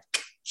just going to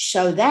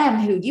show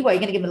them who you are. You're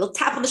going to give them a little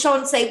tap on the shoulder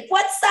and say,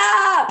 what's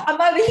up? I'm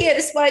over here.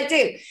 This is what I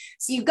do.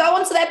 So you go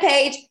onto their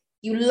page,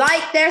 you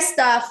like their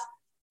stuff,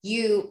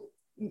 you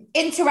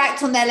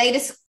interact on their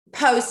latest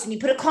post, and you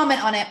put a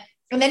comment on it.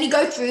 And then you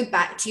go through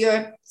back to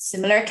your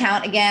similar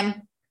account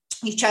again.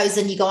 You've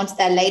chosen, you go onto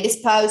their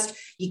latest post,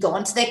 you go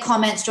onto their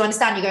comments. Do you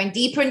understand? You're going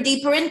deeper and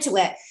deeper into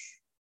it.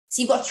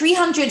 So you've got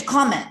 300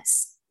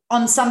 comments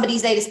on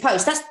somebody's latest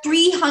post. That's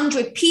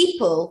 300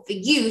 people for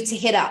you to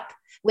hit up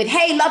with,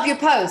 hey, love your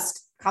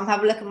post. Come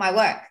have a look at my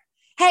work.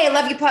 Hey, I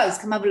love your post.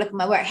 Come have a look at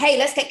my work. Hey,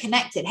 let's get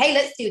connected. Hey,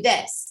 let's do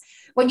this.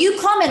 When you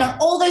comment on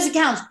all those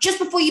accounts just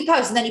before you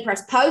post, and then you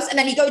press post, and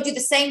then you go do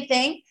the same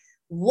thing,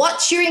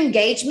 what's your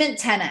engagement?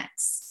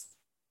 10x.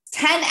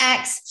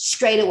 10x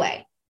straight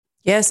away.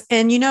 Yes.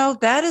 And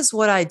that is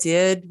what I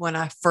did when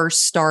I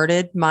first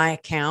started my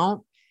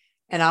account.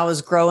 and I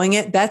was growing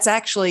it, that's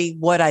actually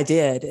what I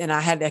did. And I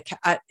had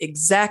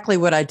exactly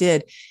what I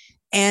did.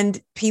 And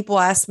people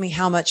asked me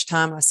how much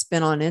time I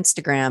spent on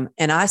Instagram,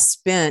 and I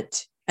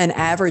spent an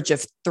average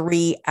of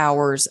 3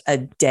 hours a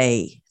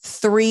day,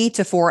 3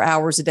 to 4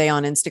 hours a day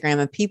on Instagram.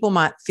 And people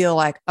might feel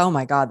like, oh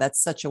my God,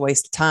 that's such a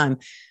waste of time.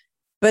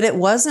 But it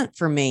wasn't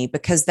for me,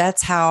 because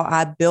that's how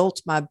I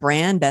built my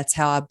brand. That's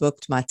how I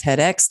booked my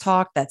TEDx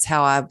talk. That's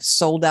how I've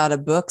sold out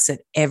of books at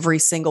every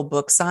single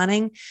book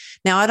signing.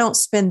 Now, I don't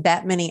spend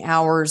that many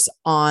hours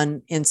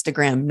on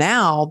Instagram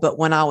now, but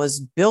when I was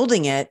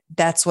building it,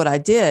 that's what I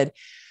did.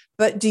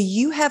 But do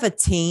you have a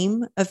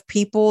team of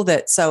people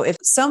so if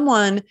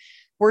someone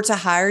were to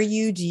hire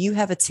you, do you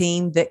have a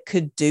team that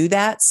could do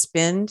that,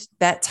 spend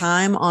that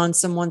time on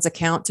someone's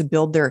account to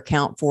build their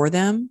account for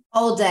them?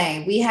 All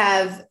day. We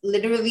have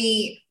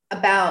literally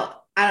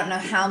about, I don't know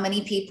how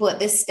many people at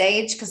this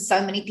stage, because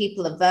so many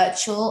people are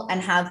virtual,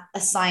 and have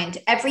assigned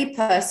every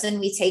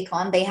person we take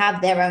on, they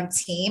have their own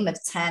team of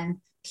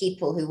 10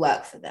 people who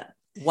work for them.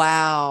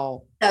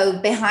 Wow. So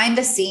behind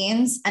the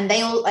scenes, and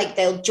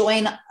they'll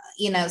join,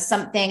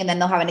 something, and then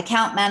they'll have an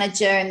account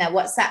manager in their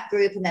WhatsApp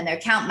group, and then their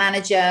account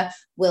manager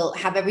will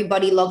have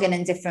everybody log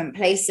in different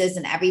places,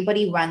 and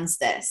everybody runs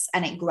this,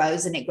 and it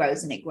grows and it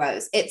grows and it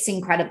grows. It's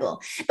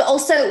incredible. But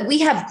also we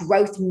have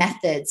growth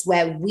methods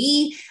where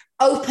we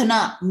open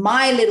up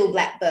my little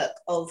black book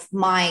of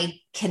my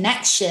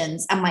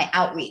connections and my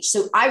outreach.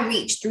 So I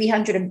reach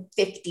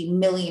 350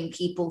 million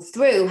people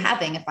through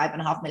having a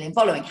 5.5 million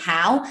following.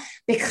 How?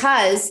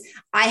 Because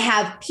I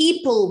have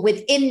people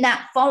within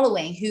that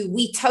following who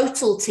we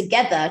total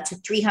together to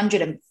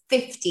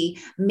 350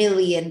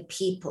 million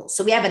people.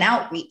 So we have an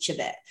outreach of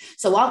it.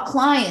 So our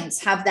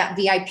clients have that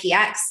VIP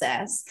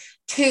access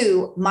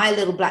to my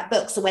little black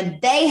book. So when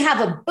they have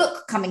a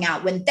book coming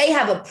out, when they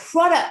have a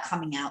product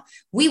coming out,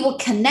 we will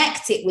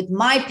connect it with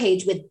my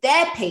page, with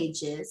their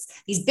pages,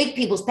 these big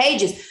people's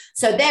pages.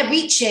 So they're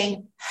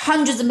reaching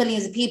hundreds of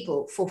millions of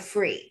people for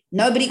free.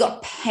 Nobody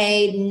got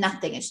paid,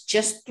 nothing. It's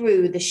just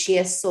through the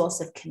sheer source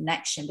of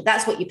connection. But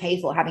that's what you pay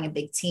for, having a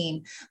big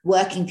team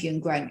working for you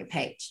and growing your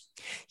page.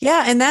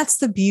 Yeah. And that's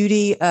the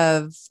beauty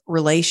of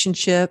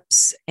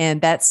relationships.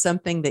 And that's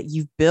something that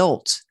you've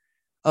built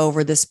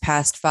over this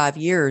past 5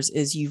 years,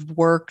 is you've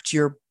worked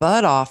your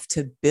butt off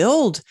to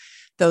build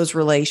those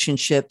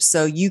relationships.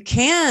 So you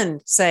can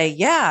say,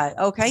 yeah,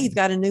 okay, you've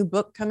got a new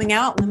book coming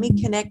out. Let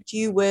me connect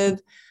you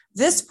with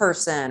this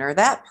person or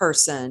that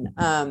person.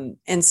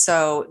 And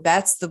so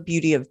that's the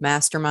beauty of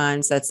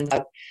masterminds.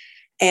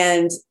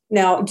 And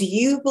now, do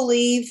you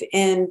believe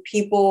in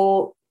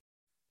people?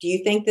 Do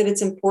you think that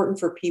it's important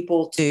for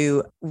people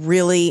to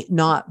really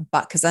not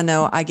buy? Because I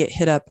know I get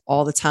hit up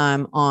all the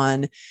time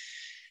on,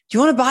 do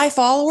you want to buy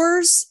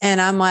followers?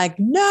 And I'm like,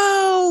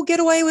 no,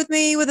 get away with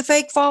me with the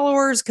fake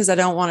followers, because I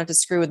don't want it to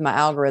screw with my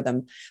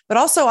algorithm. But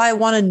also I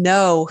want to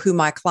know who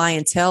my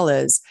clientele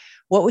is.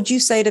 What would you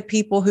say to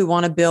people who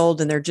want to build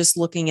and they're just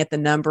looking at the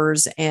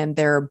numbers and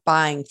they're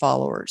buying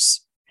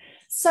followers?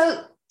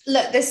 So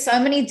look, there's so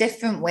many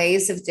different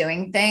ways of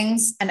doing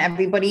things, and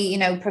everybody,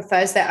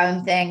 prefers their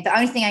own thing. The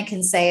only thing I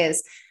can say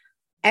is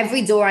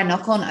every door I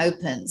knock on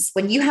opens.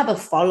 When you have a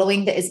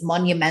following that is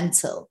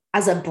monumental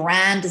as a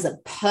brand, as a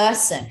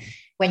person,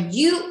 when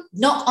you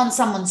knock on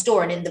someone's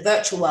door, and in the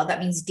virtual world, that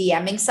means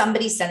DMing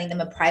somebody, sending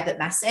them a private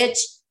message,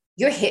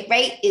 your hit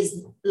rate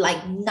is like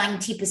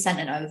 90%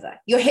 and over.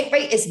 Your hit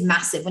rate is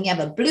massive when you have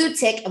a blue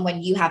tick and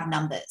when you have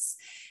numbers.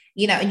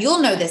 And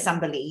you'll know this,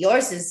 Amberly.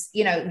 Yours is,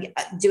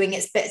 doing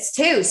its bits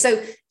too.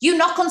 So you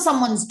knock on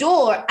someone's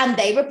door and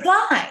they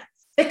reply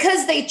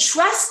because they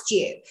trust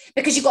you,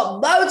 because you've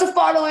got loads of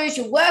followers,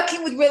 you're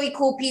working with really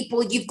cool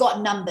people, you've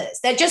got numbers.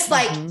 They're just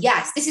like,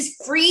 yes, this is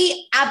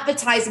free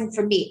advertising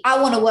for me. I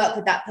want to work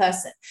with that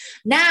person.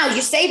 Now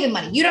you're saving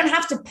money. You don't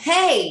have to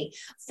pay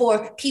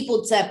for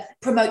people to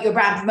promote your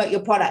brand, promote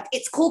your product.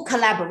 It's called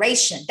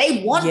collaboration.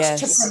 They want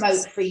to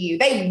promote for you.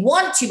 They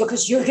want to,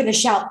 because you're going to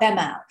shout them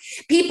out.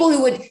 People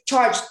who would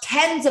charge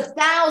tens of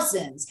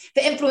thousands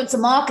for influencer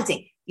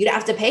marketing, you don't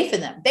have to pay for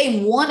them. They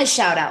want to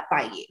shout out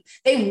by you.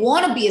 They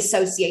want to be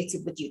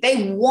associated with you.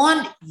 They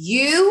want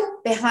you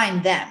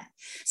behind them.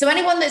 So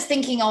anyone that's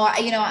thinking,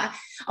 I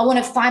want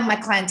to find my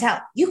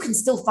clientele, you can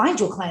still find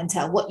your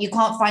clientele. What, you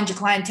can't find your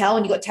clientele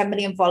when you got 10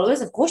 million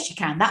followers? Of course you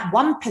can. That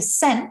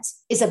 1%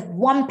 is a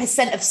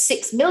 1% of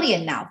 6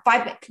 million now.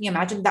 Can you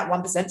imagine that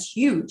 1% is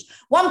huge?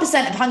 1%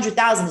 of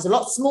 100,000 is a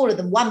lot smaller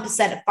than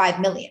 1% of 5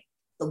 million.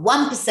 The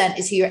 1%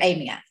 is who you're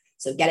aiming at.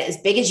 So get it as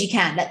big as you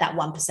can. Let that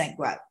 1%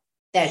 grow.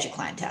 There's your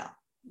clientele.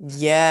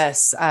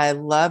 Yes, I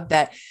love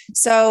that.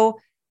 So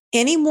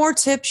any more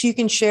tips you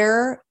can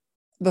share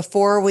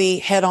before we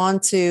head on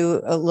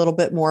to a little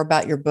bit more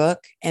about your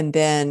book and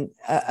then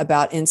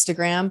about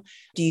Instagram?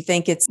 Do you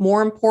think it's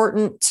more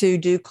important to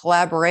do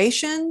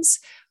collaborations,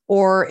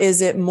 or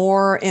is it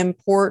more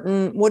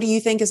important? What do you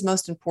think is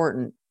most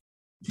important?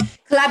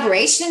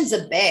 Collaborations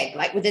are big.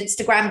 Like with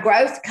Instagram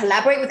growth,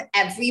 collaborate with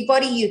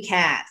everybody you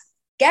can.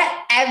 Get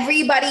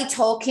everybody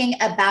talking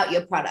about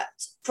your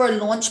product. For a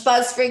launch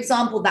buzz, for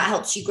example, that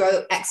helps you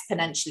grow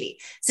exponentially.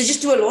 So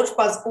just do a launch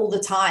buzz all the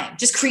time.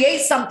 Just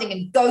create something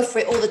and go for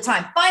it all the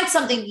time. Find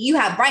something you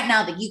have right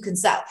now that you can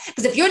sell.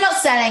 Because if you're not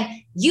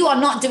selling, you are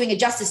not doing a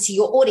justice to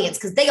your audience,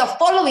 because they are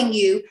following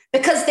you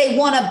because they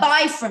want to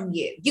buy from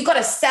you. You got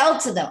to sell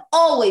to them.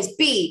 Always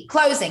be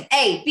closing.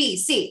 A, B,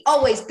 C.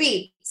 Always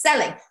be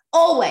selling.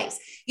 Always.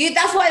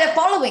 That's why they're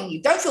following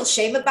you. Don't feel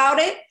shame about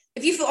it.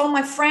 If you feel, oh,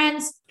 my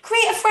friends,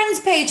 create a friends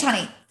page,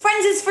 honey.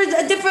 Friends is for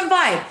a different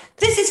vibe.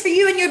 This is for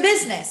you and your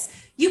business.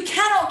 You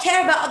cannot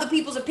care about other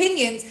people's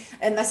opinions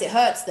unless it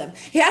hurts them.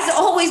 It has to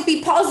always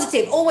be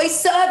positive, always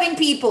serving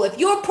people. If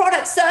your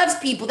product serves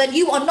people, then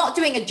you are not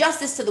doing a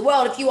justice to the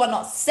world if you are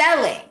not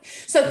selling.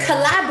 So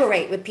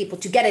collaborate with people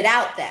to get it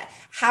out there.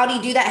 How do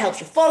you do that? It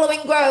helps your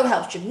following grow,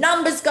 helps your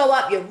numbers go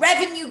up, your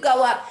revenue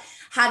go up.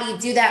 How do you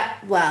do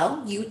that?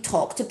 Well, you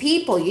talk to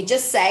people. You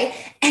just say,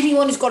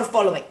 anyone who's got a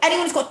following,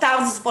 anyone who's got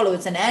thousands of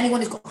followers, and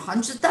anyone who's got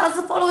hundreds of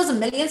thousands of followers and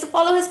millions of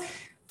followers,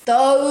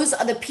 those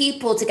are the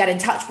people to get in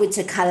touch with,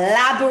 to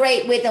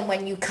collaborate with. And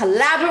when you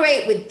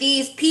collaborate with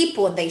these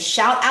people and they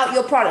shout out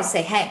your product,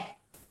 say, hey,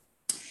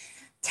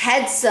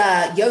 Ted's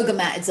yoga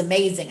mat is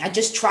amazing. I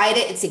just tried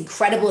it. It's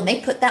incredible. And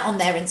they put that on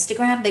their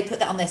Instagram. They put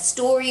that on their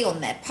story,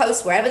 on their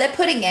post, wherever they're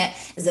putting it,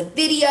 as a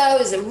video,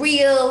 as a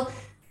reel.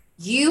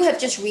 You have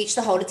just reached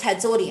the whole of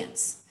Ted's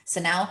audience. So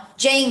now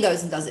Jane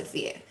goes and does it for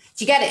you.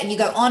 Do you get it? And you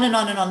go on and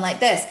on and on like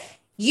this.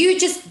 You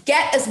just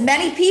get as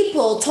many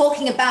people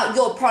talking about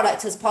your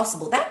product as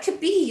possible. That could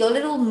be your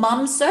little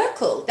mum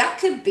circle. That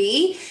could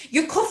be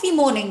your coffee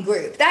morning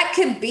group. That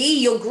could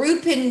be your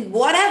group in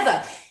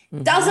whatever.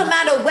 Doesn't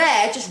matter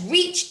where, just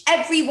reach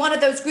every one of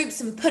those groups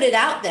and put it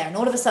out there. And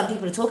all of a sudden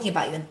people are talking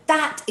about you. And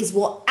that is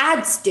what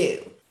ads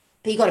do.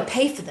 But you got to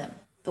pay for them.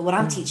 But what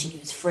I'm teaching you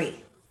is free.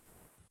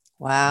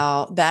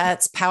 Wow,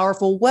 that's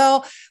powerful.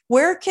 Well,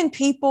 where can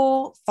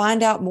people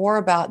find out more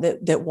about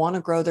that want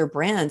to grow their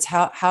brands?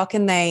 How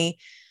can they,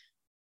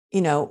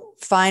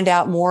 find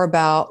out more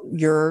about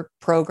your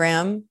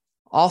program,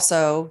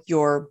 also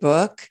your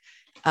book,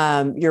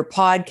 your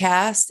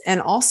podcast,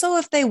 and also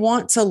if they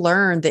want to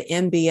learn the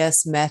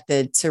MBS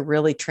method to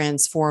really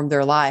transform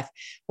their life?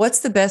 What's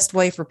the best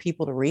way for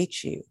people to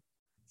reach you?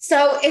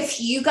 So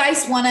if you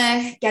guys want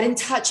to get in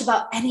touch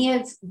about any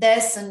of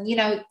this and,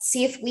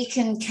 see if we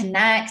can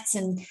connect,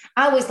 and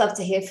I always love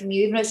to hear from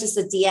you, even though it's just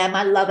a DM.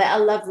 I love it. I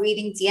love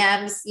reading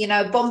DMs,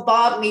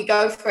 bombard me,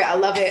 go for it. I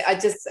love it.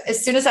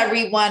 As soon as I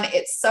read one,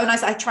 it's so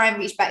nice. I try and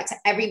reach back to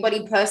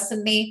everybody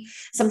personally.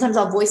 Sometimes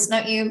I'll voice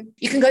note you.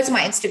 You can go to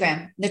my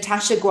Instagram,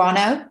 Natasha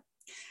Grano,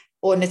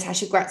 or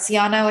Natasha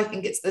Graziano. I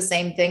think it's the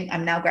same thing.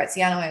 I'm now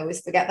Graziano. I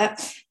always forget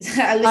that.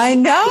 I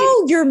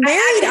know you're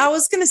married. I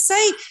was going to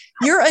say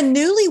you're a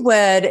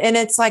newlywed, and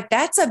it's like,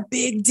 that's a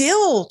big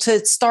deal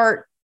to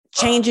start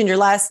changing your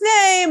last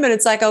name. And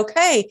it's like,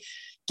 okay,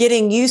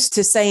 getting used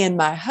to saying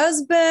my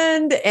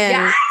husband. And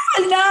yeah,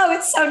 I know,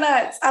 it's so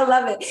nuts. I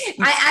love it.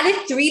 I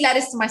added 3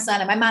 letters to my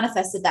surname. I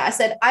manifested that. I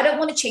said, I don't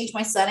want to change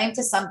my surname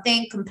to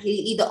something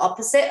completely the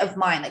opposite of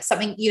mine. Like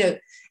something,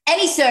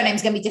 any surname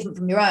is going to be different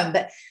from your own.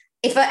 But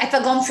if I've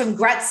gone from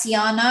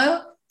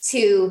Graziano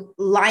to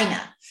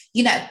Lina,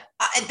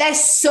 they're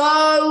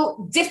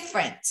so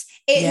different.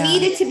 It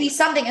needed to be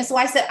something. And so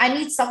I said, I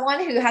need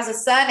someone who has a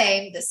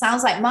surname that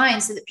sounds like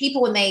mine, so that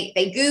people, when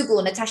they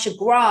Google Natasha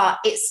Gra,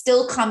 it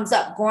still comes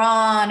up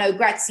Grano,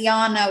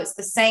 Graziano. It's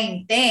the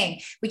same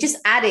thing. We just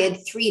added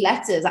 3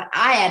 letters.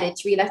 I added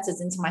 3 letters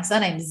into my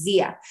surname,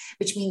 Zia,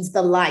 which means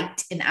the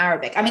light in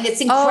Arabic. I mean, it's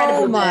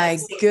incredible. Oh my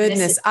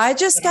goodness. I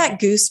just got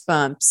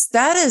goosebumps.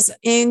 That is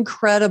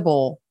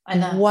incredible. I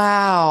know.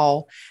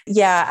 Wow.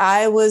 Yeah.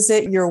 I was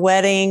at your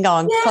wedding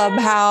on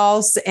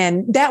Clubhouse,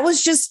 and that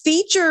was just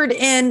featured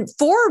in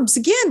Forbes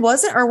again,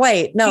 wasn't it? Or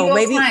wait, no,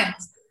 maybe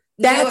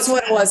that's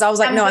what it was. I was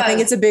like, no, I think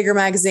it's a bigger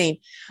magazine.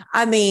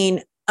 I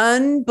mean,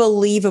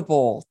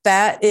 unbelievable.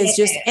 That is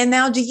just, and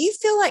now do you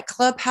feel like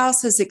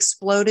Clubhouse has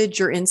exploded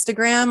your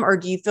Instagram, or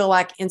do you feel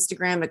like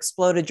Instagram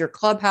exploded your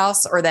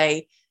Clubhouse, or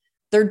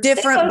they're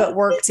different but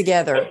work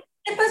together?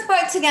 They both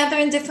work together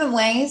in different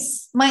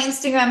ways. My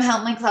Instagram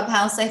helped my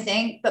Clubhouse, I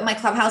think, but my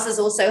Clubhouse has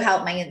also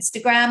helped my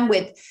Instagram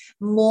with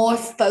more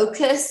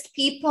focused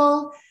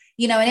people.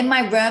 And in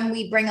my room,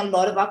 we bring a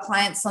lot of our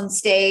clients on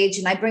stage,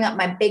 and I bring up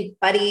my big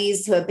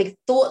buddies who are big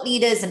thought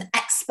leaders and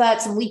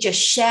experts, and we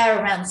just share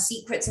around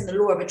secrets in the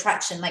law of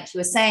attraction, like you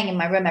were saying, in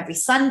my room every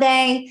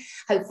Sunday.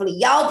 Hopefully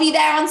y'all be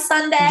there on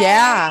Sunday.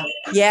 Yeah.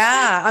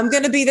 I'm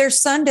going to be there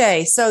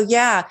Sunday. So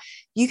yeah.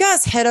 You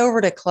guys head over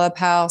to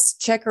Clubhouse,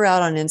 check her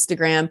out on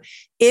Instagram.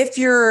 If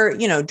you're,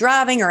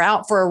 driving or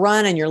out for a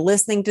run and you're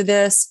listening to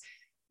this,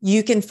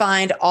 you can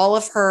find all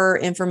of her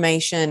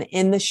information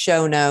in the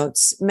show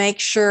notes.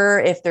 Make sure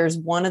if there's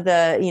one of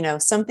the,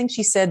 something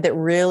she said that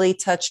really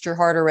touched your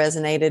heart or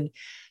resonated,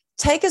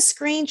 take a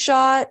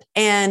screenshot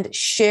and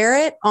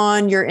share it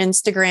on your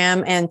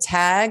Instagram and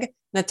tag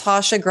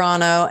Natasha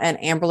Grano and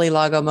Amberly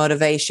Lago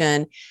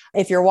Motivation.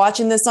 If you're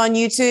watching this on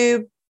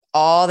YouTube,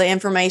 all the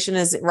information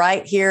is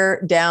right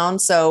here down.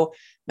 So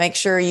Make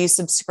sure you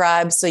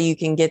subscribe so you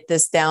can get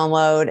this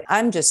download.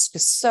 I'm just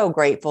so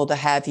grateful to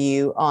have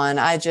you on.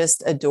 I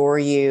just adore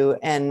you.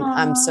 And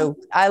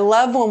I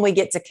love when we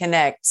get to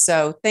connect.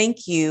 So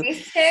thank you. Me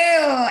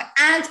too.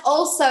 And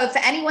also for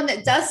anyone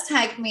that does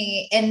tag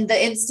me in the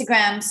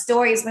Instagram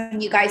stories,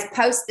 when you guys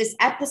post this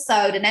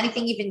episode and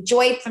anything you've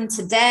enjoyed from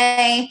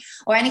today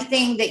or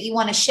anything that you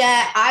want to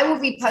share, I will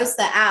repost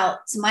that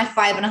out to my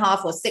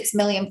 5.5 or 6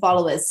 million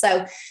followers.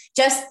 So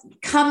just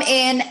come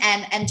in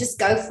and just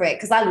go for it.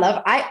 Cause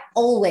I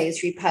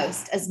always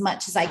repost as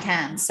much as I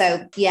can.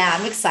 So yeah,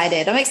 I'm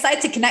excited. I'm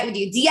excited to connect with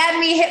you. DM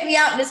me, hit me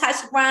up,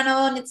 Natasha Grano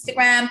on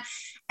Instagram.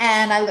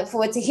 And I look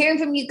forward to hearing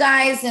from you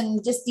guys,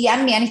 and just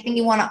DM me anything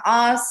you want to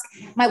ask.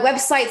 My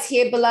website's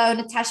here below,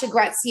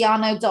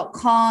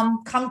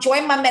 natashagraziano.com. Come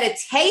join my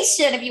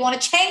meditation if you want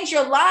to change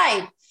your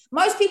life.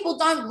 Most people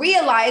don't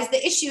realize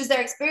the issues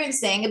they're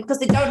experiencing because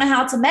they don't know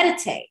how to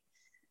meditate.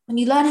 When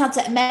you learn how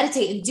to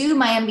meditate and do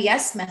my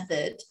MBS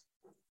method, it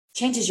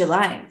changes your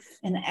life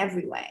in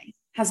every way,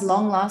 has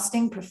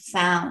long-lasting,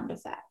 profound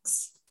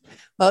effects.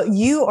 Well,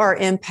 you are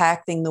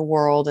impacting the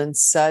world in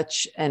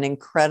such an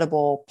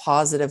incredible,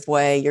 positive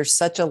way. You're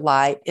such a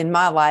light in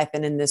my life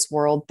and in this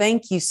world.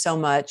 Thank you so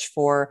much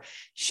for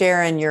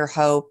sharing your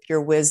hope,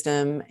 your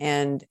wisdom,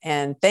 and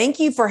thank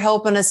you for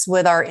helping us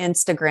with our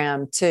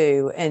Instagram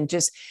too. And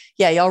just,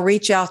 y'all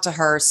reach out to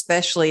her,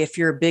 especially if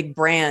you're a big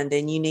brand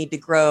and you need to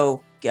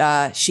grow.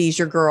 She's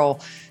your girl.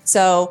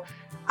 So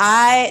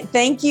I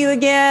thank you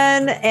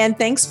again. And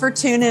thanks for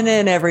tuning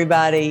in,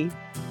 everybody.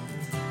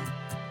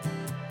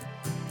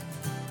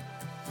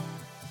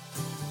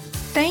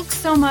 Thanks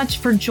so much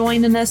for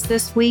joining us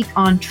this week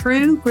on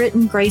True Grit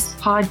and Grace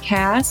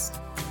podcast.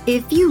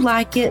 If you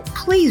like it,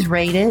 please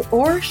rate it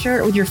or share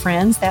it with your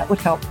friends. That would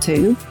help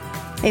too.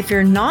 If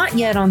you're not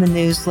yet on the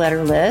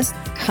newsletter list,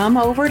 come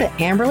over to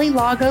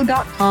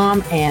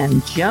amberlylago.com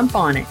and jump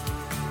on it.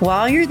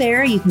 While you're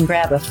there, you can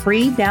grab a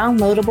free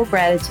downloadable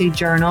gratitude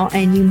journal,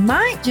 and you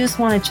might just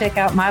want to check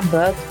out my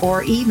book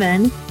or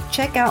even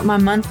check out my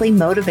monthly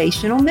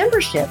motivational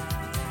membership.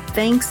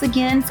 Thanks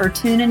again for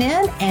tuning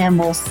in, and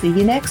we'll see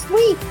you next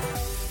week.